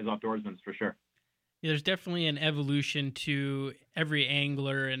as outdoorsmen for sure. Yeah, there's definitely an evolution to every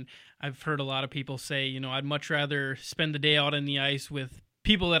angler, and I've heard a lot of people say, I'd much rather spend the day out on the ice with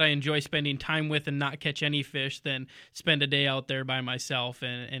people that I enjoy spending time with and not catch any fish than spend a day out there by myself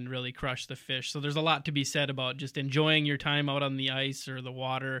and really crush the fish. So there's a lot to be said about just enjoying your time out on the ice or the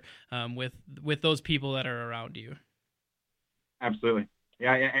water with those people that are around you. Absolutely.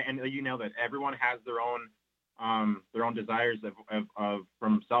 Yeah, and you know that everyone has their own desires of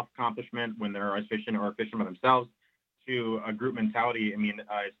from self-accomplishment when they're ice fishing or fishing by themselves to a group mentality. I mean,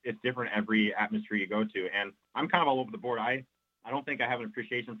 it's different every atmosphere you go to. And I'm kind of all over the board. I don't think I have an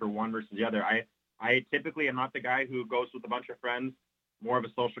appreciation for one versus the other. I typically am not the guy who goes with a bunch of friends, more of a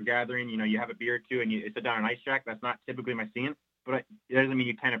social gathering. You have a beer or two and you sit down on an ice shack. That's not typically my scene, but it doesn't mean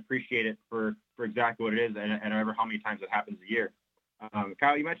you can't appreciate it for exactly what it is and ever how many times it happens a year.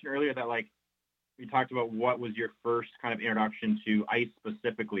 Kyle, you mentioned earlier that we talked about what was your first kind of introduction to ice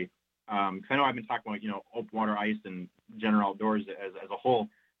specifically. Because I know I've been talking about, open water ice and general outdoors as a whole.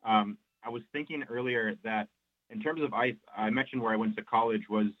 I was thinking earlier that in terms of ice, I mentioned where I went to college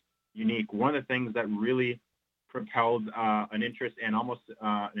was unique. One of the things that really propelled an interest and almost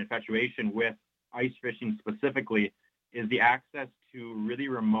an infatuation with ice fishing specifically is the access to really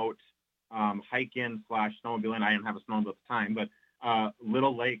remote hike-in / snowmobiling. I didn't have a snowmobile at the time, but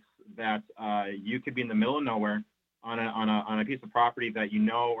little lakes that you could be in the middle of nowhere on a piece of property that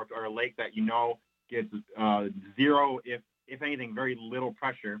or a lake that gets zero, if anything, very little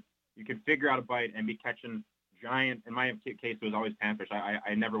pressure. You could figure out a bite and be catching giant. In my case, it was always panfish.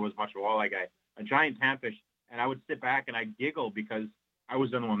 I never was much of a walleye guy. A giant panfish, and I would sit back and I'd giggle because I was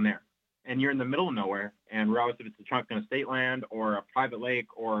the only one there. And you're in the middle of nowhere, and regardless if it's a chunk in a state land or a private lake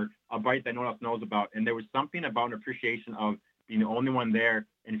or a bite that no one else knows about, and there was something about an appreciation of being the only one there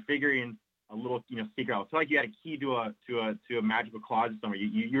and figuring a little, secret out. It's like you had a key to a magical closet somewhere.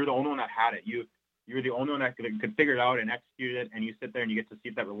 You're the only one that had it. You're the only one that could figure it out and execute it, and you sit there and you get to see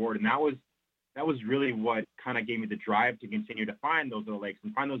that reward. And that was really what kind of gave me the drive to continue to find those little lakes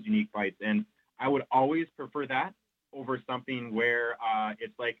and find those unique bites. And I would always prefer that over something where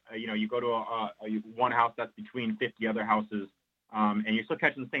it's like, you go to one house that's between 50 other houses, and you're still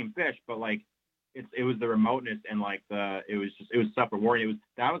catching the same fish, but it was the remoteness and it was self-rewarding.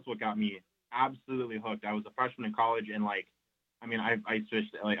 That was what got me absolutely hooked. I was a freshman in college, and I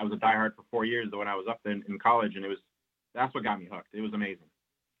fished, I was a diehard for 4 years when I was up in college, and that's what got me hooked. It was amazing.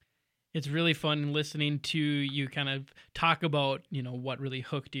 It's really fun listening to you kind of talk about, what really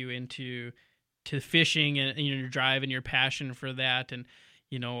hooked you into fishing and your drive and your passion for that. And,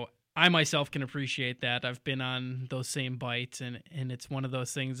 I myself can appreciate that. I've been on those same bites, and it's one of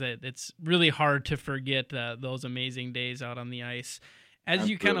those things that it's really hard to forget those amazing days out on the ice. As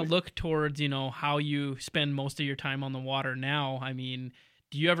Absolutely. You kind of look towards, how you spend most of your time on the water now,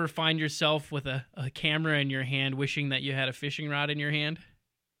 do you ever find yourself with a camera in your hand wishing that you had a fishing rod in your hand?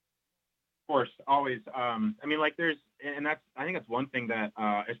 Of course, always. I think that's one thing that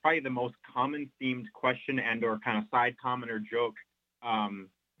is probably the most common themed question and or kind of side comment or joke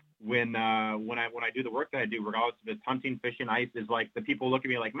when I do the work that I do, regardless if it's hunting, fishing, ice, is the people look at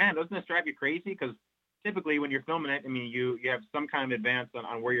me like, man, doesn't this drive you crazy? Because typically when you're filming it, you have some kind of advance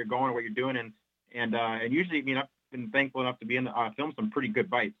on where you're going or what you're doing, and usually, I've been thankful enough to be in film some pretty good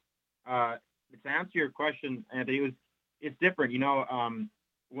bites. To answer your question, Anthony, it's different.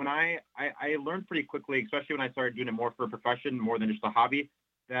 When I learned pretty quickly, especially when I started doing it more for a profession, more than just a hobby,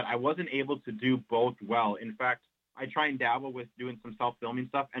 that I wasn't able to do both well. In fact, I try and dabble with doing some self-filming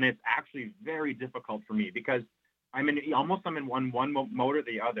stuff, and it's actually very difficult for me because I'm in one mode or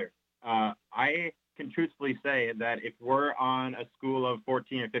the other. I can truthfully say that if we're on a school of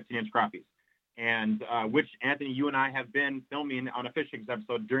 14 or 15-inch crappies, and which, Anthony, you and I have been filming on a fishing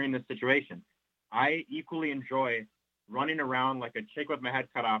episode during this situation, I equally enjoy running around like a chick with my head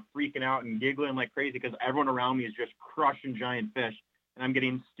cut off, freaking out and giggling like crazy because everyone around me is just crushing giant fish, and I'm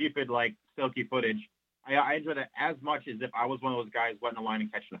getting stupid, like, silky footage. I enjoy that as much as if I was one of those guys wetting a line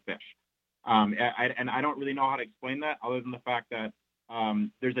and catching a fish. And I don't really know how to explain that other than the fact that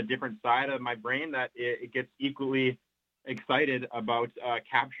there's a different side of my brain that it gets equally excited about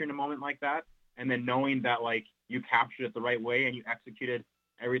capturing a moment like that, and then knowing that, like, you captured it the right way and you executed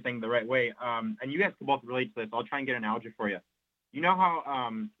everything the right way. And you guys can both relate to this. I'll try and get an analogy for you. You know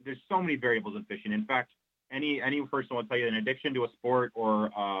how there's so many variables in fishing. In fact, any person will tell you an addiction to a sport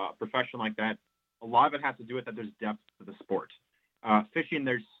or a profession like that, a lot of it has to do with that there's depth to the sport. Fishing,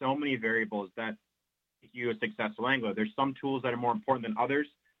 there's so many variables that make you a successful angler. There's some tools that are more important than others,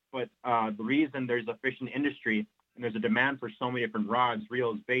 but the reason there's a fishing industry and there's a demand for so many different rods,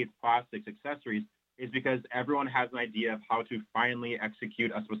 reels, baits, plastics, accessories is because everyone has an idea of how to finally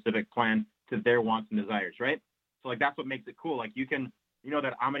execute a specific plan to their wants and desires, right? So, like, that's what makes it cool. Like, you can, you know,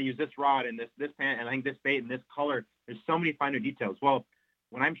 that I'm going to use this rod and this pan and I think this bait and this color. There's so many finer details. Well,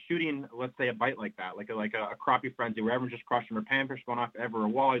 when I'm shooting, let's say, a bite like that, like a crappie frenzy where everyone's just crushing or panfish going off ever or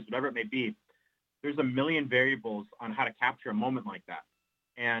walleyes, whatever it may be, there's a million variables on how to capture a moment like that.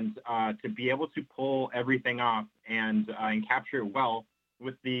 And to be able to pull everything off and capture it well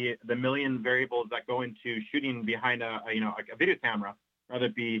with the million variables that go into shooting behind a video camera, whether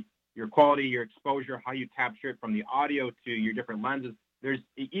it be your quality, your exposure, how you capture it from the audio to your different lenses, there's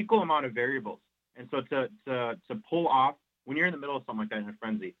an equal amount of variables. And so to pull off, when you're in the middle of something like that in a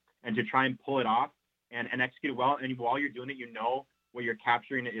frenzy, and to try and pull it off and execute it well, and while you're doing it, you know what you're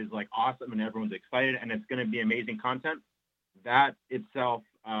capturing is like awesome and everyone's excited and it's going to be amazing content, that itself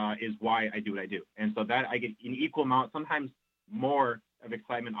is why I do what I do. And so that I get an equal amount, sometimes more of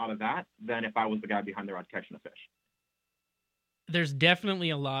excitement out of that than if I was the guy behind the rod catching a fish. There's definitely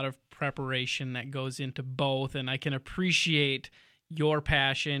a lot of preparation that goes into both, and I can appreciate your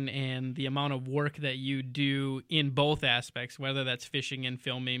passion and the amount of work that you do in both aspects, whether that's fishing and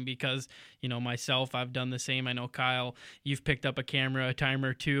filming, because, you know, myself, I've done the same. I know, Kyle, you've picked up a camera a time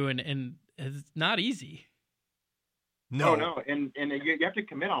or two, and it's not easy. No. And you have to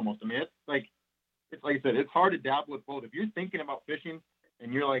commit almost. I mean, it's like I said, it's hard to dabble with both. If you're thinking about fishing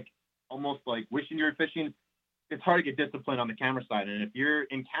and you're like almost like wishing you were fishing, it's hard to get disciplined on the camera side. And if you're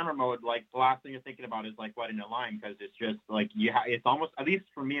in camera mode, like, the last thing you're thinking about is like wetting a line, because it's just like it's almost, at least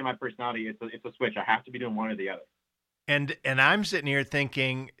for me and my personality, it's a switch. I have to be doing one or the other. And I'm sitting here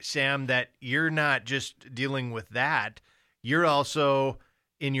thinking, Sam, that you're not just dealing with that. You're also,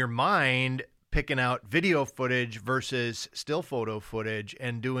 in your mind, picking out video footage versus still photo footage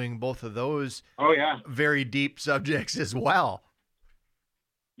and doing both of those very deep subjects as well.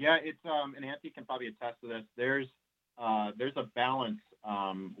 Yeah, it's and Anthony can probably attest to this. There's a balance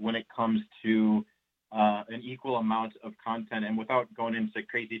when it comes to an equal amount of content, and without going into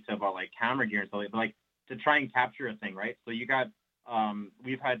crazy detail about like camera gear and stuff, but like to try and capture a thing, right? So you got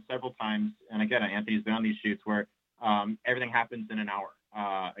we've had several times, and again, Anthony's been on these shoots where everything happens in an hour.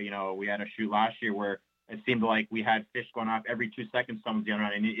 We had a shoot last year where it seemed like we had fish going off every 2 seconds. Someone's going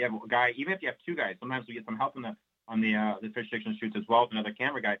around, and you have a guy. Even if you have two guys, sometimes we get some help on the fish fiction shoots as well with another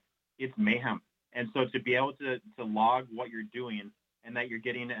camera guy. It's mayhem. And so to be able to log what you're doing and that you're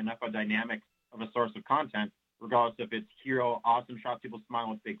getting enough a dynamic of a source of content, regardless if it's hero awesome shots, people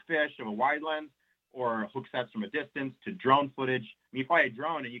smiling with big fish of a wide lens, or hook sets from a distance, to drone footage. I mean, you fly a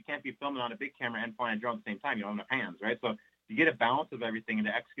drone and you can't be filming on a big camera and flying a drone at the same time. You don't have enough hands, right? So you get a balance of everything and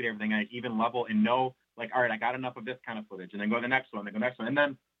to execute everything at an even level and know, like, all right, I got enough of this kind of footage, and then go to the next one, then go to the next one. And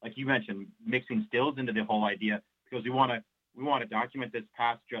then, like you mentioned, mixing stills into the whole idea, because we want to document this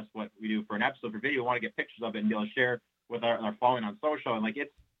past just what we do for an episode for video. We want to get pictures of it and be able to share with our following on social. And like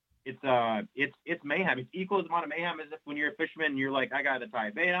it's mayhem. It's equal as amount of mayhem as if when you're a fisherman and you're like, I got to tie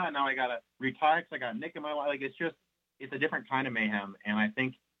a beta and now I got to retie because I got a nick in my life. Like, it's a different kind of mayhem. And I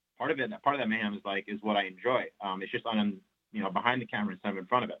think part of that mayhem is what I enjoy. It's just on behind the camera instead of in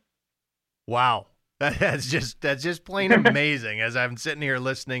front of it. Wow, that's just plain amazing. As I'm sitting here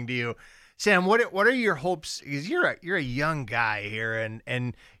listening to you. Sam, what are your hopes? Because you're a young guy here,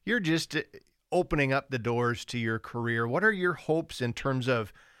 and you're just opening up the doors to your career. What are your hopes in terms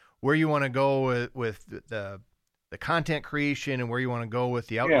of where you want to go with the content creation, and where you want to go with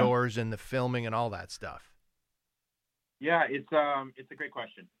the outdoors and the filming and all that stuff? Yeah, it's a great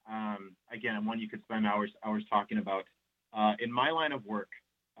question. Again, one you could spend hours talking about. In my line of work,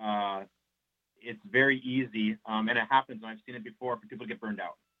 it's very easy, and it happens, and I've seen it before, for people to get burned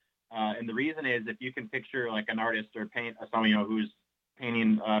out. And the reason is, if you can picture like an artist or someone who's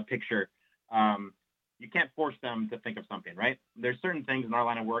painting a picture, you can't force them to think of something, right? There's certain things in our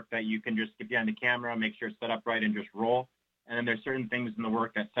line of work that you can just get behind the camera, make sure it's set up right, and just roll. And then there's certain things in the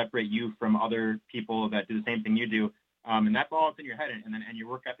work that separate you from other people that do the same thing you do. And that's all that's in your head, and your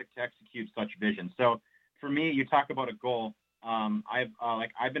work ethic to execute such vision. So for me, you talk about a goal.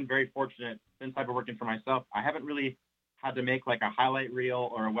 I've been very fortunate since I've been working for myself. I haven't really had to make like a highlight reel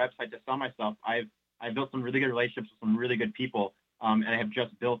or a website to sell myself. I've built some really good relationships with some really good people, and I have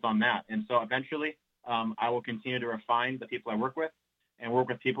just built on that. And so eventually, I will continue to refine the people I work with, and work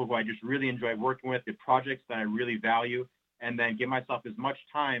with people who I just really enjoy working with, the projects that I really value, and then give myself as much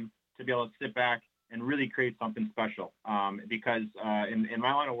time to be able to sit back and really create something special. Because in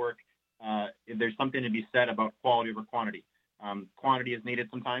my line of work, there's something to be said about quality over quantity. Quantity is needed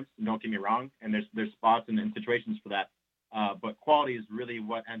sometimes, don't get me wrong, and there's spots and situations for that. But quality is really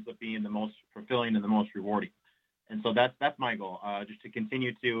what ends up being the most fulfilling and the most rewarding. And so that's my goal, just to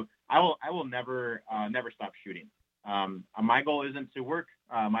continue to. I will never stop shooting. My goal isn't to work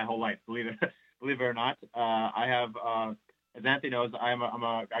my whole life, believe it or not. I have, as Anthony knows,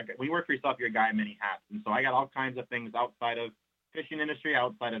 when you work for yourself, you're a guy in many hats, and so I got all kinds of things outside of fishing industry,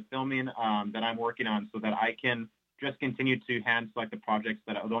 outside of filming, that I'm working on, so that I can just continue to hand select the projects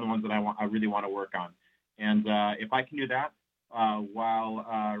that are the only ones that I really want to work on. And if I can do that while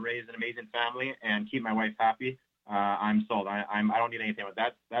raise an amazing family and keep my wife happy, I'm sold. I don't need anything,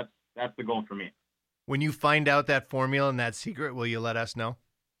 but that's the goal for me. When you find out that formula and that secret, will you let us know?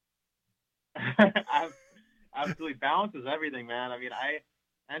 Absolutely. Balance is everything, man. I mean,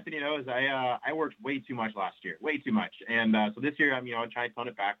 Anthony knows I worked way too much last year, way too much. And so this year I'm trying to tone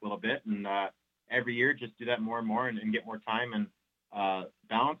it back a little bit, and every year just do that more and more and get more time. And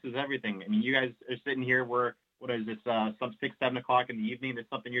balance is everything. I mean, you guys are sitting here where, what is this, some 6, 7 o'clock in the evening. There's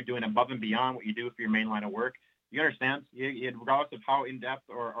something you're doing above and beyond what you do for your main line of work. You understand? Regardless of how in-depth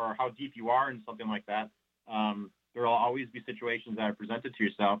or how deep you are in something like that, there will always be situations that are presented to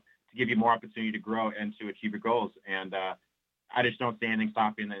yourself to give you more opportunity to grow and to achieve your goals. And I just don't see anything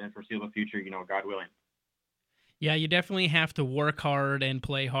stopping in the foreseeable future, God willing. Yeah, you definitely have to work hard and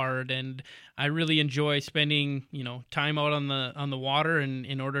play hard, and I really enjoy spending, time out on the water, and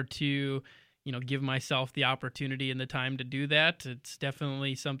in order to, give myself the opportunity and the time to do that. It's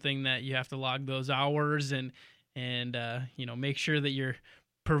definitely something that you have to log those hours and make sure that you're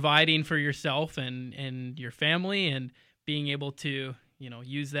providing for yourself and your family, and being able to,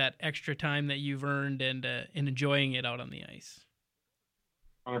 use that extra time that you've earned and enjoying it out on the ice.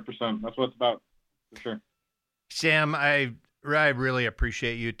 100%. That's what it's about, for sure. Sam, I really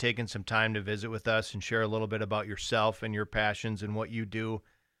appreciate you taking some time to visit with us and share a little bit about yourself and your passions and what you do.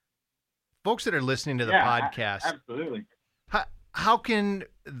 Folks that are listening to the podcast, absolutely. How can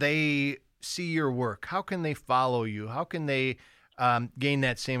they see your work? How can they follow you? How can they gain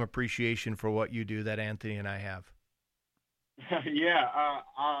that same appreciation for what you do that Anthony and I have?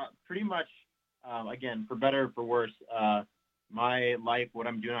 Pretty much, again, for better or for worse, my life, what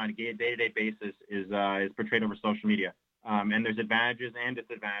I'm doing on a day-to-day basis is portrayed over social media. And there's advantages and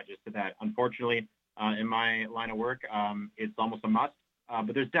disadvantages to that. Unfortunately, in my line of work, it's almost a must.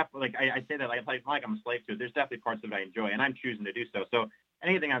 But there's definitely, I say that like I'm a slave to it. There's definitely parts of it I enjoy, and I'm choosing to do so. So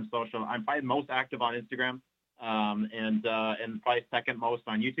anything on social, I'm probably most active on Instagram, and probably second most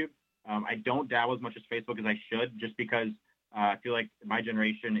on YouTube. I don't dabble as much as Facebook as I should, just because I feel like my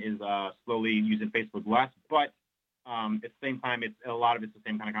generation is slowly using Facebook less. But at the same time, a lot of it's the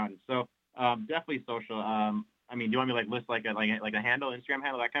same kind of content. So definitely social. Do you want me to list like a handle, Instagram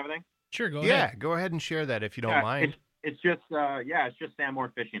handle, that kind of thing? Sure, go ahead. Yeah, go ahead and share that if you don't mind. It's just Sam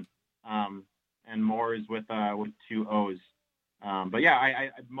Moore Fishing, and Moore is with 2 O's. But yeah, I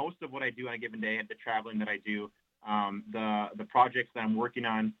most of what I do on a given day, the traveling that I do, the projects that I'm working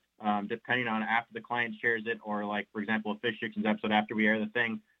on, depending on after the client shares it, or like for example, a Fish Fictions episode after we air the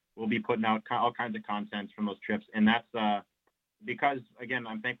thing, we'll be putting out all kinds of content from those trips, and that's because again,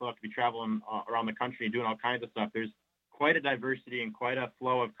 I'm thankful to be traveling around the country and doing all kinds of stuff. There's quite a diversity and quite a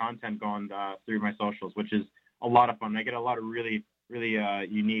flow of content going through my socials, which is a lot of fun. I get a lot of really, really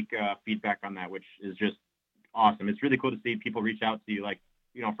unique feedback on that, which is just awesome. It's really cool to see people reach out to you, like,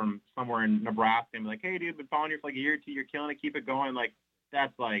 from somewhere in Nebraska, and be like, hey, dude, been following you for like a year or two. You're killing it. Keep it going. Like,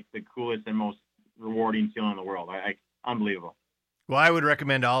 that's like the coolest and most rewarding feeling in the world. Unbelievable. Well, I would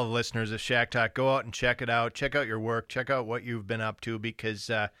recommend all the listeners of Shack Talk, go out and check it out. Check out your work. Check out what you've been up to,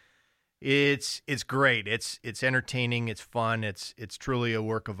 because It's great. It's entertaining. It's fun. It's truly a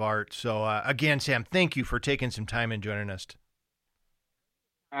work of art. So again, Sam, thank you for taking some time and joining us.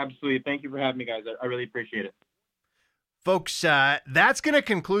 Absolutely. Thank you for having me, guys. I really appreciate it. Folks, that's going to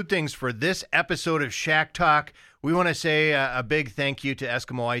conclude things for this episode of Shack Talk. We want to say a big thank you to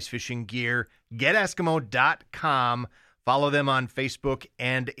Eskimo Ice Fishing Gear. GetEskimo.com. Follow them on Facebook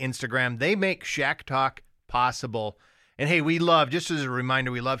and Instagram. They make Shack Talk possible. And hey, we love, just as a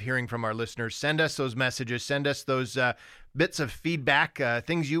reminder, we love hearing from our listeners. Send us those messages. Send us those bits of feedback,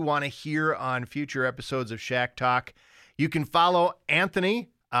 things you want to hear on future episodes of Shack Talk. You can follow Anthony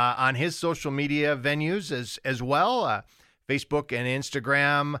on his social media venues as well, Facebook and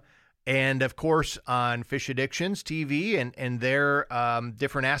Instagram, and of course on Fish Addictions TV and their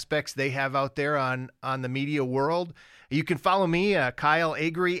different aspects they have out there on the media world. You can follow me, Kyle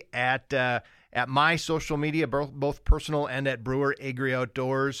Agri, at my social media, both personal and at Brewer Agri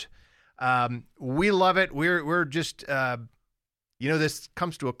Outdoors. We love it. We're just this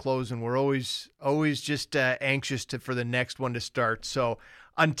comes to a close, and we're always just anxious for the next one to start. So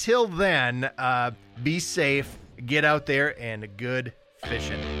until then, be safe, get out there, and good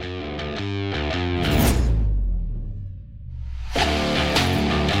fishing.